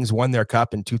LA Kings won their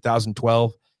cup in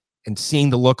 2012 and seeing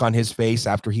the look on his face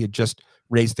after he had just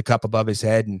raised the cup above his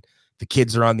head and the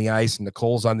kids are on the ice and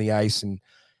Nicole's on the ice, and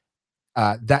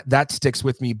that sticks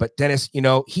with me. But Dennis,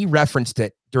 he referenced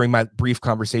it during my brief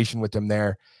conversation with him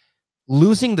there.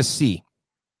 Losing the C.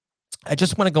 I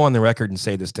just want to go on the record and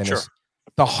say this, Dennis. Sure.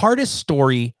 The hardest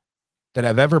story that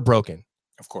I've ever broken,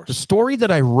 Of course. the story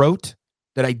that I wrote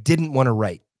that I didn't want to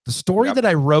write, the story that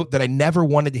I wrote that I never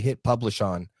wanted to hit publish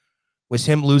on was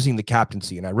him losing the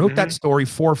captaincy. And I wrote that story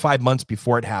 4 or 5 months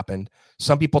before it happened.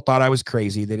 Some people thought I was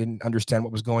crazy. They didn't understand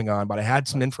what was going on, but I had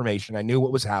some information. I knew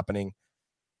what was happening.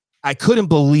 I couldn't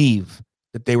believe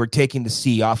that they were taking the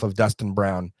C off of Dustin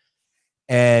Brown.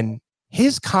 And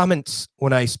his comments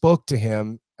when I spoke to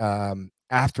him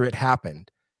after it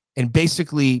happened, and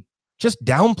basically just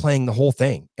downplaying the whole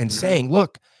thing and saying,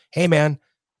 look, hey, man,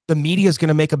 the media is going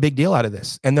to make a big deal out of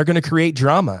this, and they're going to create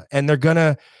drama, and they're going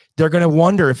to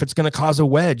wonder if it's going to cause a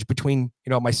wedge between,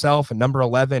 myself and number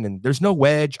 11. And there's no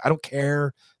wedge. I don't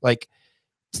care. Like,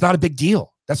 it's not a big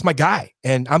deal. That's my guy.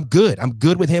 And I'm good. I'm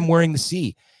good with him wearing the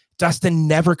C.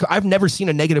 Dustin I've never seen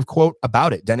a negative quote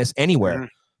about it, Dennis, anywhere,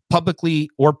 publicly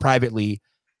or privately.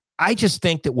 I just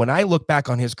think that when I look back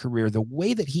on his career, the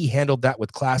way that he handled that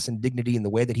with class and dignity and the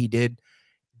way that he did,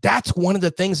 that's one of the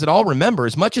things that I'll remember.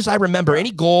 As much as I remember any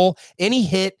goal, any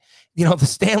hit, the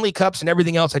Stanley Cups and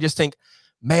everything else, I just think,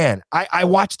 man, I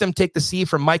watched them take the C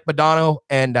from Mike Modano,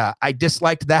 and I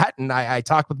disliked that. And I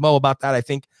talked with Mo about that, I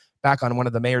think, back on one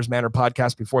of the Mayor's Manor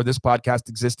podcasts before this podcast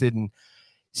existed. And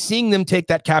seeing them take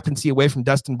that captaincy away from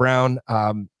Dustin Brown,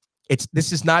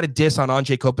 this is not a diss on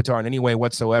Anze Kopitar in any way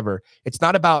whatsoever. It's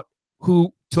not about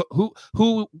who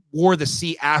wore the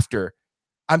C after.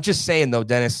 I'm just saying, though,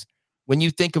 Dennis, when you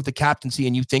think of the captaincy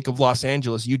and you think of Los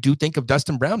Angeles, you do think of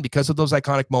Dustin Brown because of those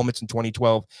iconic moments in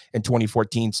 2012 and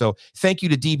 2014. So thank you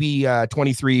to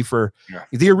DB23 for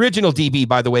the original DB,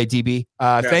 by the way, DB.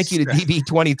 Thank you to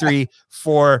DB23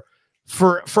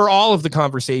 for all of the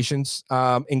conversations,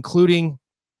 including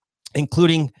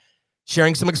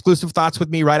sharing some exclusive thoughts with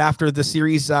me right after the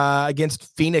series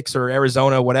against Phoenix or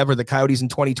Arizona, whatever, the Coyotes in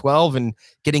 2012, and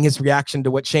getting his reaction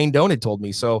to what Shane Doan had told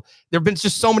me. So there have been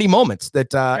just so many moments that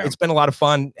it's been a lot of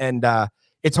fun, and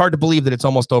it's hard to believe that it's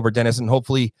almost over, Dennis. And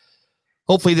hopefully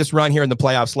this run here in the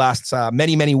playoffs lasts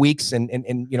many, many weeks and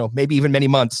maybe even many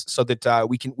months, so that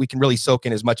we can really soak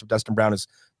in as much of Dustin Brown as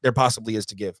there possibly is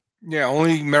to give. Yeah,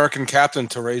 only American captain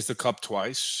to raise the cup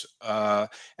twice.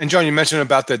 And John, you mentioned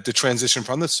about the transition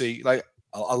from the C. Like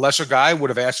a lesser guy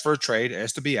would have asked for a trade,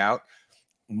 asked to be out.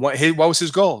 What was his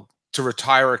goal? To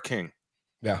retire a king.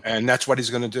 Yeah, and that's what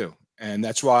he's going to do. And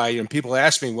that's why people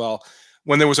ask me, well,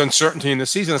 when there was uncertainty in the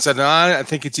season, I said, I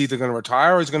think it's either going to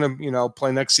retire or he's going to,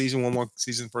 play next season, one more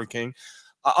season for a king.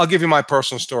 I'll give you my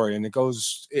personal story, and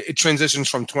it transitions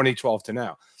from 2012 to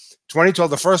now.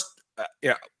 2012, the first,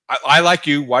 I like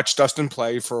you watched Dustin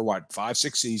play for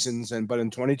 5-6 seasons, but in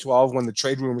 2012 when the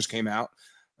trade rumors came out,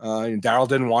 Darryl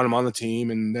didn't want him on the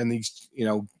team, and then these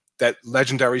that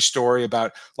legendary story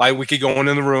about Lightweight going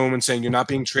in the room and saying you're not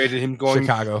being traded, him going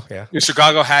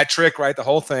Chicago hat trick, right? The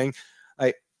whole thing.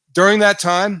 During that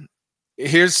time,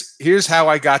 here's how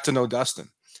I got to know Dustin.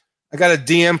 I got a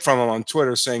DM from him on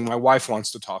Twitter saying my wife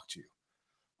wants to talk to you.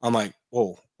 I'm like,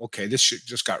 whoa, okay, this shit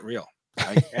just got real.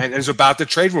 And it was about the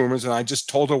trade rumors, and I just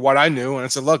told her what I knew, and I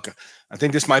said, look, I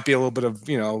think this might be a little bit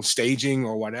of staging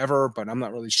or whatever, but I'm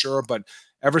not really sure. But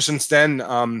ever since then,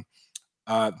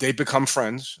 they've become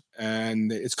friends, and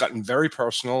it's gotten very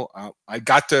personal. I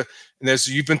got to, and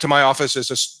you've been to my office.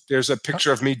 There's a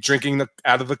picture of me drinking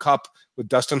out of the cup with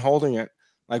Dustin holding it.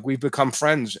 Like, we've become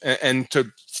friends. And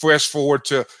to fast forward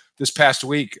to this past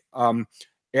week,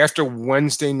 after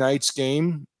Wednesday night's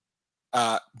game,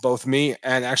 both me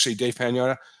and actually Dave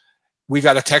Pagnotta, we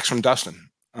got a text from Dustin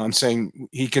saying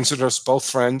he considers us both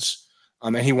friends,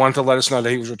 and he wanted to let us know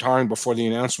that he was retiring before the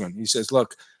announcement. He says,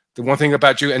 look, the one thing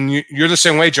about you, and you're the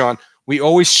same way, John, we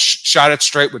always shot it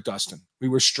straight with Dustin. We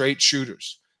were straight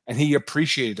shooters, and he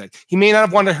appreciated that. He may not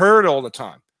have wanted to hear it all the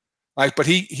time, but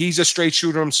he's a straight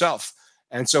shooter himself.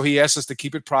 And so he asked us to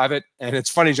keep it private. And it's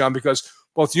funny, John, because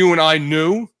both you and I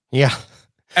knew. Yeah.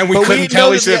 And we couldn't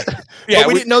tell each other. Yeah,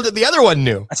 we didn't know that the other one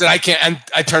knew. I said, I can't. And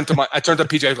I turned to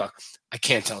PJ, like, I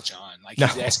can't tell John. Like,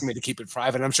 he's asking me to keep it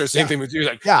private. And I'm sure the same thing with you.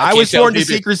 Like, I was sworn to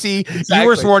secrecy. Exactly. You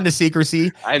were sworn to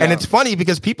secrecy. And it's funny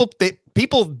because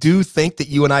people do think that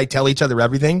you and I tell each other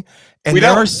everything. And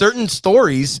there are certain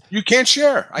stories you can't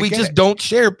share. We just don't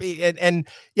share. And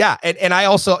I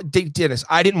also, Dennis,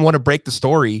 I didn't want to break the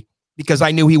story because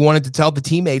I knew he wanted to tell the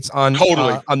teammates on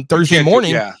Thursday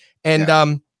morning.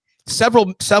 And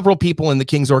several people in the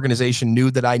Kings organization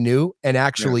knew that I knew, and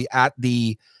actually at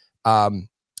the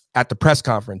press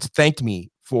conference thanked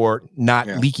me for not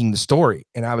leaking the story.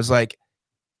 And I was like,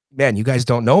 man, you guys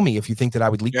don't know me if you think that I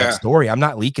would leak that story. I'm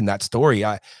not leaking that story.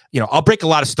 I'll break a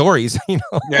lot of stories,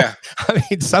 I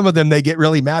mean, some of them they get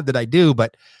really mad that I do,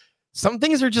 but some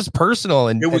things are just personal,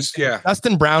 and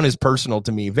Dustin Brown is personal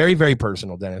to me, very, very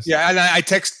personal, Dennis. Yeah, and I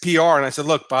text PR and I said,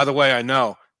 look, by the way, I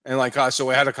know. And like, so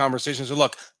we had a conversation. So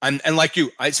look, and like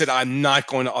you, I said, I'm not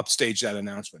going to upstage that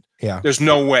announcement. Yeah. There's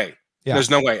no way. Yeah.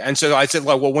 There's no way. And so I said,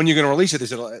 well, when are you going to release it? They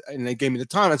said, and they gave me the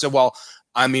time. I said, well,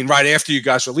 I mean, right after you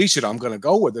guys release it, I'm going to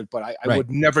go with it. But I would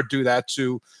never do that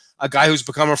to a guy who's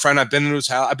become a friend. I've been in his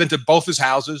house. I've been to both his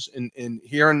houses in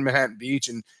here in Manhattan Beach.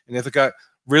 And Ithaca,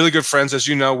 really good friends, as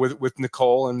you know, with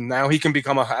Nicole. And now he can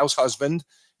become a house husband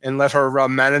and let her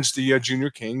manage the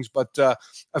Junior Kings. But a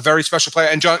very special player.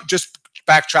 And John, just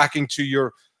backtracking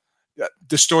to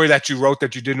the story that you wrote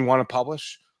that you didn't want to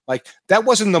publish, like that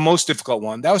wasn't the most difficult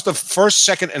one. That was the first,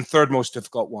 second, and third most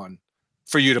difficult one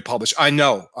for you to publish. I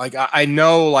know, like I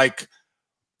know, like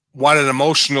what an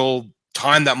emotional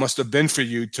time that must have been for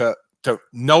you to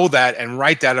know that and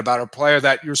write that about a player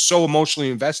that you're so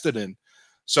emotionally invested in.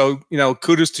 So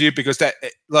kudos to you, because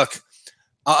look,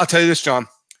 I'll tell you this, John.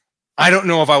 I don't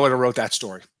know if I would have wrote that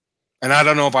story. And I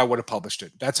don't know if I would have published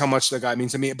it. That's how much the guy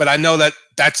means to me. But I know that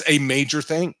that's a major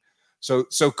thing. So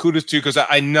kudos to you, because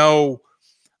I know,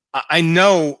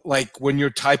 like when you're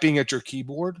typing at your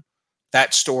keyboard,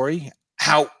 that story,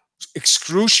 how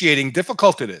excruciating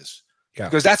difficult it is. Yeah.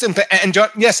 Because that's and John,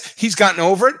 yes, he's gotten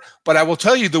over it. But I will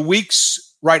tell you, the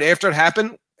weeks right after it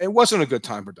happened, it wasn't a good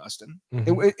time for Dustin.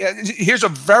 Mm-hmm. Here's a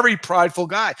very prideful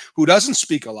guy who doesn't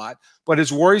speak a lot, but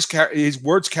his words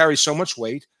carry so much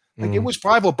weight. Like it was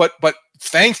prideful, but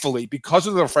thankfully, because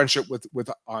of their friendship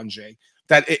with Anže,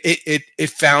 that it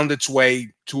found its way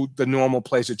to the normal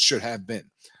place it should have been,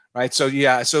 right? So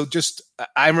yeah, so just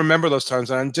I remember those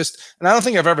times, and I don't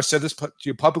think I've ever said this to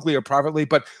you publicly or privately,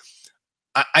 but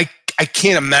I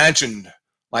can't imagine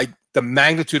like the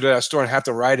magnitude of that story and have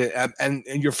to write it and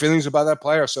your feelings about that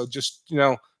player. So just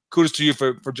kudos to you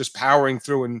for just powering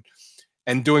through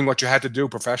and doing what you had to do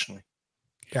professionally.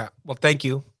 Yeah, well, thank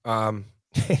you.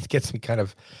 It gets me kind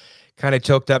of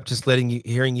choked up just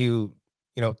hearing you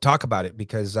talk about it,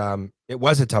 because it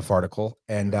was a tough article,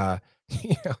 and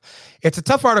it's a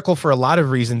tough article for a lot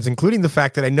of reasons, including the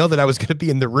fact that I know that I was going to be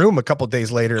in the room a couple days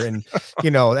later, and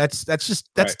that's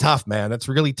right. Tough, man. That's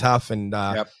really tough, and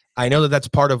I know that that's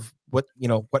part of what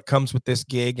comes with this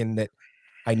gig, and that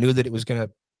I knew that it was going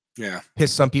to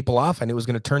piss some people off, and it was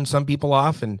going to turn some people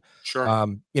off, and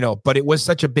sure, but it was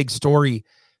such a big story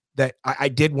that I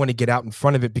did want to get out in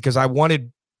front of it, because I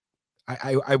wanted,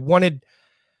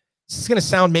 this is going to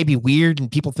sound maybe weird and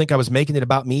people think I was making it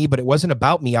about me, but it wasn't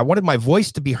about me. I wanted my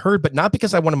voice to be heard, but not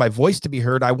because I wanted my voice to be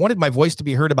heard. I wanted my voice to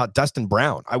be heard about Dustin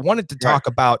Brown. I wanted to talk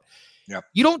about,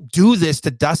 you don't do this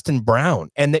to Dustin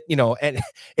Brown. And that, and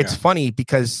it's funny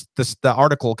because the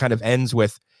article kind of ends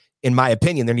with, in my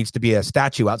opinion, there needs to be a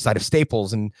statue outside of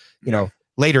Staples. And,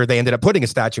 later they ended up putting a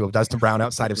statue of Dustin Brown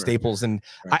outside of Staples. And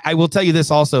I will tell you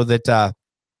this also, that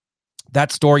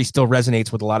that story still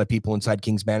resonates with a lot of people inside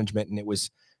Kings management. And it was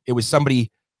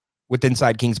somebody with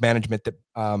inside Kings management that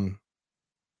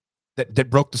that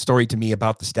broke the story to me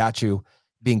about the statue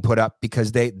being put up,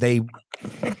 because I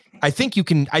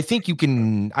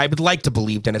would like to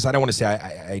believe, Dennis, I don't want to say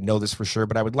I know this for sure,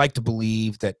 but I would like to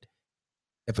believe that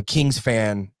if a Kings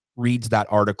fan reads that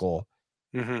article,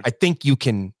 I think you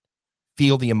can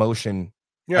feel the emotion.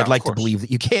 I'd like to believe that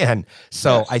you can.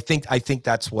 So I think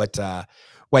that's what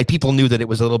why people knew that it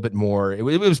was a little bit more. It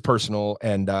was personal,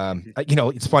 and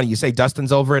it's funny you say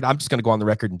Dustin's over it. I'm just going to go on the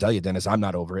record and tell you, Dennis, I'm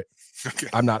not over it. Okay.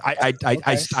 I'm not.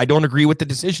 I don't agree with the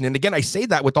decision. And again, I say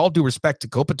that with all due respect to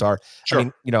Kopitar. Sure. I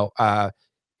mean,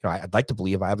 I'd like to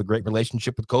believe I have a great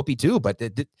relationship with Kopi too, but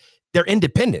they're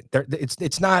independent.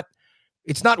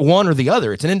 It's not one or the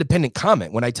other. It's an independent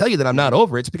comment. When I tell you that I'm not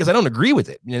over it, it's because I don't agree with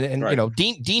it. And right.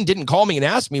 Dean didn't call me and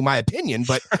ask me my opinion,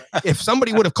 but if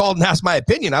somebody would have called and asked my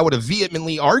opinion, I would have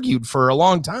vehemently argued for a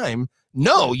long time.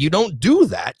 No, you don't do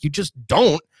that. You just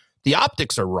don't. The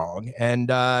optics are wrong. And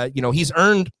he's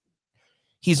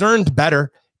earned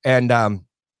better. And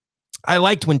I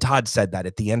liked when Todd said that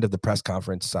at the end of the press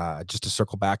conference, just to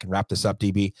circle back and wrap this up,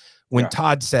 DB, when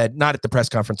Todd said, not at the press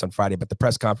conference on Friday, but the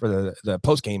press conference, the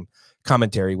post-game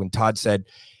commentary, when Todd said,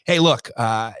 hey, look,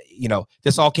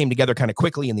 this all came together kind of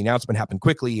quickly and the announcement happened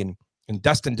quickly, and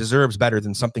Dustin deserves better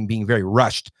than something being very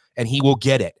rushed, and he will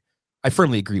get it. I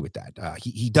firmly agree with that.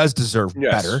 He does deserve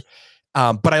better.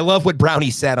 But I love what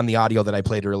Brownie said on the audio that I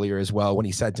played earlier as well, when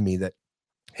he said to me that,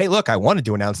 hey, look, I wanted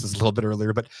to announce this a little bit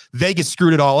earlier, but Vegas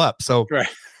screwed it all up. So,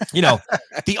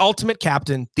 the ultimate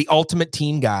captain, the ultimate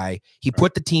team guy, he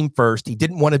put the team first. He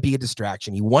didn't want to be a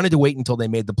distraction. He wanted to wait until they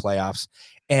made the playoffs.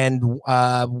 And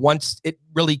once it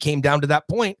really came down to that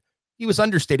point, he was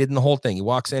understated in the whole thing. He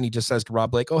walks in, he just says to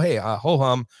Rob Blake, "Oh, hey, ho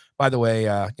hum, by the way,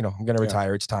 I'm going to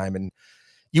retire. It's time." And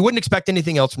you wouldn't expect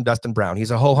anything else from Dustin Brown.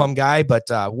 He's a ho hum guy, but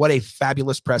what a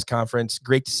fabulous press conference.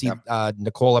 Great to see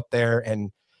Nicole up there.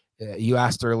 And you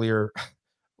asked earlier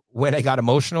when I got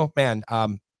emotional, man,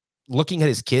 looking at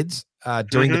his kids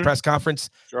during the press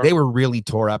conference, they were really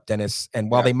tore up, Dennis.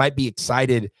 And while they might be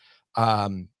excited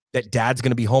that dad's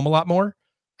going to be home a lot more,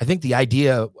 I think the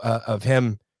idea of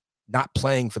him not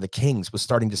playing for the Kings was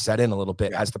starting to set in a little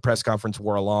bit as the press conference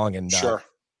wore along. And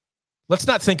let's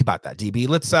not think about that, DB.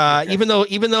 Let's even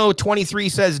though 23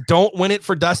 says don't win it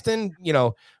for Dustin,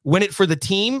 win it for the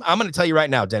team. I'm going to tell you right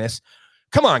now, Dennis,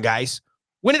 come on, guys,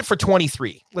 win it for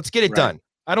 23. Let's get it done.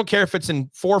 I don't care if it's in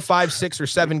 4, 5, 6, or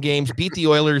 7 games. Beat the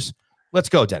Oilers. Let's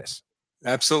go, Dennis.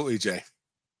 Absolutely, Jay.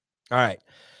 All right.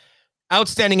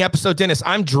 Outstanding episode, Dennis.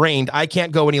 I'm drained. I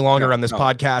can't go any longer on this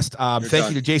podcast. Thank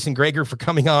you to Jason Greger for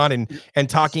coming on and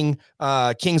talking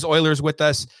Kings Oilers with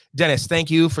us. Dennis,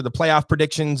 thank you for the playoff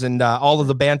predictions and all of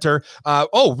the banter.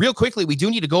 Real quickly, we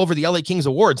do need to go over the LA Kings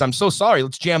awards. I'm so sorry.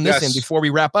 Let's jam this in before we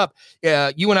wrap up.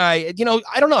 You and I,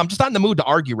 I don't know. I'm just not in the mood to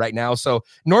argue right now. So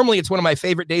normally it's one of my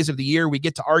favorite days of the year. We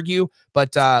get to argue,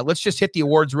 but let's just hit the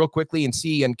awards real quickly and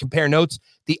see and compare notes.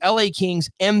 The LA Kings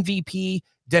MVP,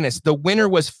 Dennis, the winner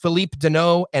was Philippe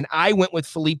Danault, and I went with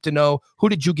Philippe Danault. Who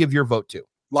did you give your vote to?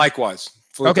 Likewise.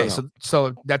 Okay,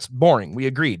 so that's boring. We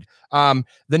agreed. The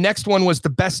next one was the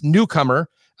best newcomer.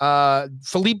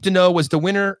 Philippe Danault was the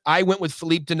winner. I went with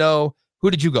Philippe Danault.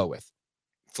 Who did you go with?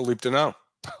 Philippe Danault.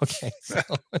 Okay, so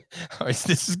all right, so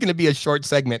this is going to be a short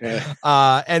segment.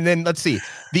 And then let's see.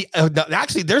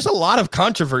 Actually, there's a lot of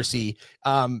controversy.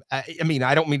 I mean,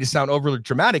 I don't mean to sound overly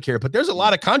dramatic here, but there's a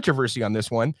lot of controversy on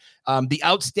this one. The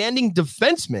outstanding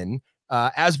defenseman,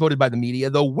 as voted by the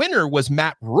media, the winner was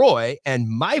Matt Roy, and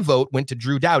my vote went to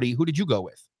Drew Doughty. Who did you go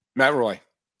with? Matt Roy.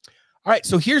 All right,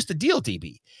 so here's the deal,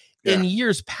 DB. In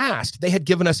years past, they had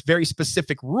given us very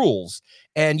specific rules,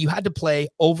 and you had to play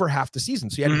over half the season.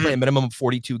 So you had to play a minimum of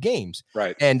 42 games.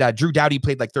 Right. And Drew Doughty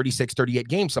played like 36, 38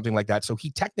 games, something like that. So he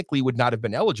technically would not have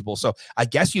been eligible. So I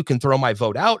guess you can throw my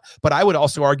vote out, but I would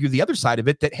also argue the other side of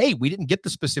it that, hey, we didn't get the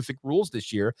specific rules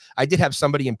this year. I did have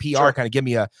somebody in PR kind of give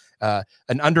me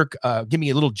give me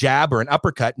a little jab or an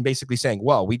uppercut and basically saying,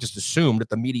 well, we just assumed that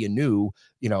the media knew,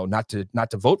 not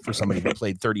to vote for somebody that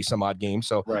played 30 some odd games.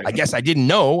 So I guess I didn't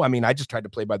know. I mean, I just tried to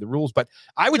play by the rules, but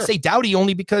I would say Doughty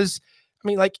only because, I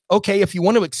mean, like, okay, if you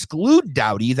want to exclude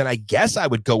Doughty, then I guess I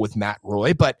would go with Matt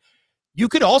Roy, but you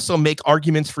could also make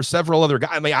arguments for several other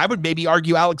guys. I mean, I would maybe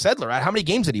argue Alex Edler. How many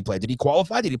games did he play? Did he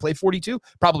qualify? Did he play 42?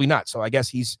 Probably not. So I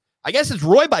guess it's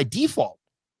Roy by default.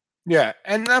 Yeah,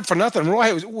 and not for nothing,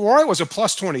 Roy was a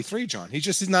plus 23, John. He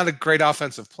just is not a great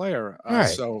offensive player.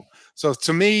 So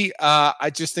to me,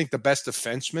 I just think the best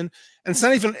defenseman, and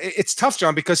it's tough,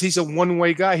 John, because he's a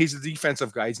one-way guy. He's a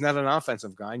defensive guy. He's not an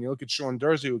offensive guy. And you look at Sean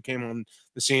Durzi, who came on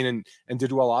the scene and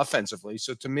did well offensively.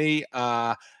 So to me,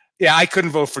 I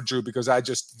couldn't vote for Drew because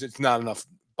it's not enough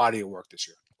body of work this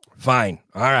year. Fine.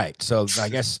 All right. So I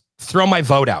guess throw my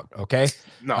vote out. Okay.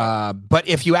 No. But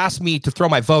if you ask me to throw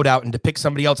my vote out and to pick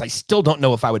somebody else, I still don't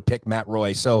know if I would pick Matt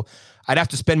Roy. So I'd have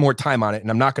to spend more time on it, and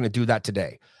I'm not going to do that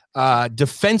today.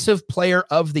 Defensive player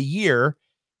of the year.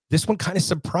 This one kind of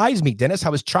surprised me, Dennis. I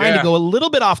was trying to go a little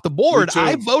bit off the board.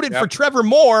 I voted for Trevor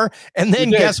Moore, and then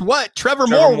guess what? Trevor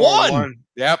Moore won.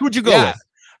 Yep. Who'd you go with?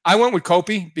 I went with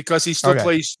Kopi because he still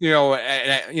plays, a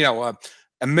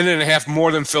minute and a half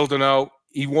more than Phil Danault.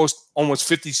 He was almost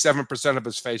 57% of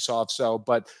his face-off. So,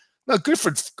 but no, good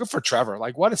for Trevor.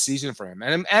 Like, what a season for him,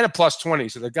 and a plus 20.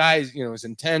 So the guy, is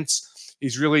intense.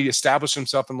 He's really established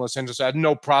himself in Los Angeles. I had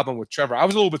no problem with Trevor. I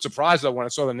was a little bit surprised though when I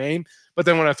saw the name, but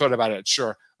then when I thought about it,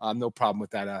 sure, no problem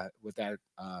with that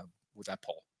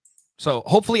poll. So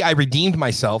hopefully I redeemed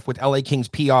myself with LA Kings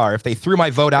PR. If they threw my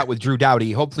vote out with Drew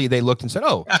Doughty, hopefully they looked and said,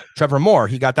 oh, Trevor Moore,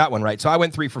 he got that one right. So I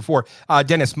went 3 for 4.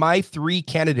 Dennis, my 3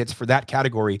 candidates for that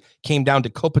category came down to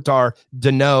Kopitar,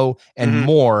 Danault, and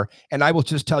Moore. And I will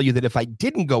just tell you that if I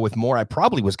didn't go with Moore, I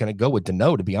probably was going to go with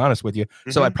Danault, to be honest with you.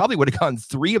 So I probably would have gone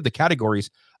 3 of the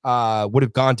categories would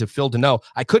have gone to Phil Danault.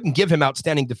 I couldn't give him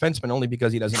outstanding defenseman only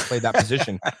because he doesn't play that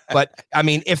position. But I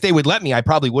mean, if they would let me, I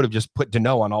probably would have just put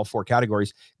Danault on all 4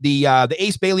 categories. The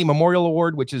Ace Bailey Memorial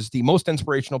Award, which is the most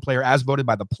inspirational player as voted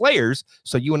by the players.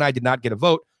 So you and I did not get a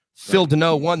vote. Phil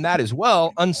Danault won that as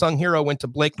well. Unsung hero went to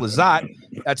Blake Lizotte.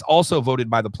 That's also voted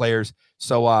by the players.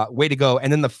 So way to go.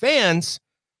 And then the fans,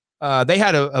 they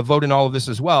had a vote in all of this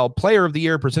as well. Player of the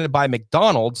year presented by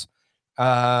McDonald's.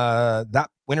 that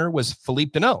winner was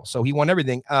Philippe Deneau. So he won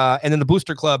everything. And then the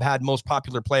Booster Club had most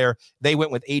popular player. They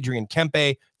went with Adrian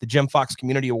Kempe. The Jim Fox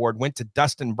Community Award went to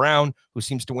Dustin Brown, who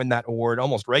seems to win that award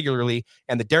almost regularly.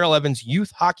 And the Darrell Evans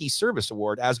Youth Hockey Service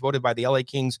Award, as voted by the LA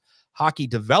Kings Hockey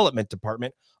Development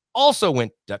Department, also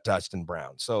went to Dustin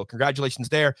Brown. So congratulations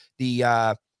there.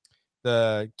 The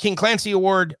King Clancy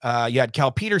Award, you had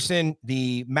Cal Peterson.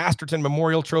 The Masterton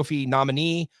Memorial Trophy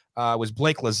nominee was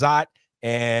Blake Lizotte.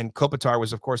 And Kopitar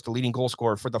was, of course, the leading goal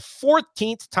scorer for the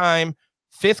 14th time,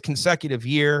 5th consecutive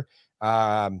year.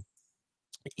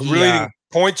 Leading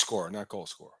point scorer, not goal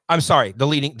scorer. I'm sorry, the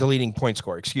leading point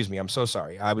scorer. Excuse me. I'm so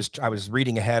sorry. I was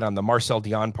reading ahead on the Marcel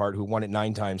Dion part, who won it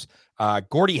 9 times.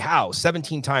 Gordie Howe,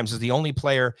 17 times, is the only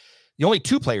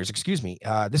two players, excuse me.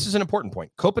 This is an important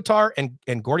point. Kopitar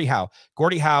and Gordie Howe.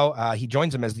 Gordie Howe, he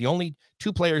joins them as the only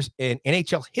 2 players in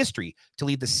NHL history to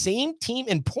lead the same team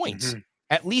in points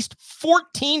at least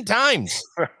 14 times.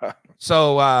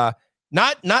 So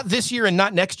not this year and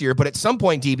not next year, but at some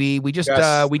point, DB, we just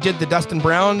we did the Dustin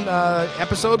Brown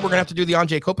episode. We're gonna have to do the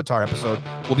Andrzej Kopitar episode.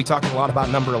 We'll be talking a lot about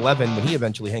number 11 when he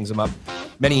eventually hangs him up,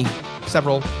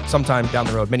 sometime down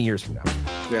the road, many years from now.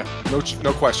 Yeah,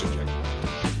 no question, Jim.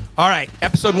 All right,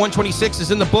 episode 126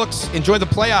 is in the books. Enjoy the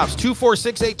playoffs. 2, 4,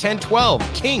 6, 8, 10,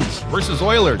 12. Kings versus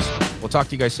Oilers. We'll talk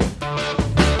to you guys soon.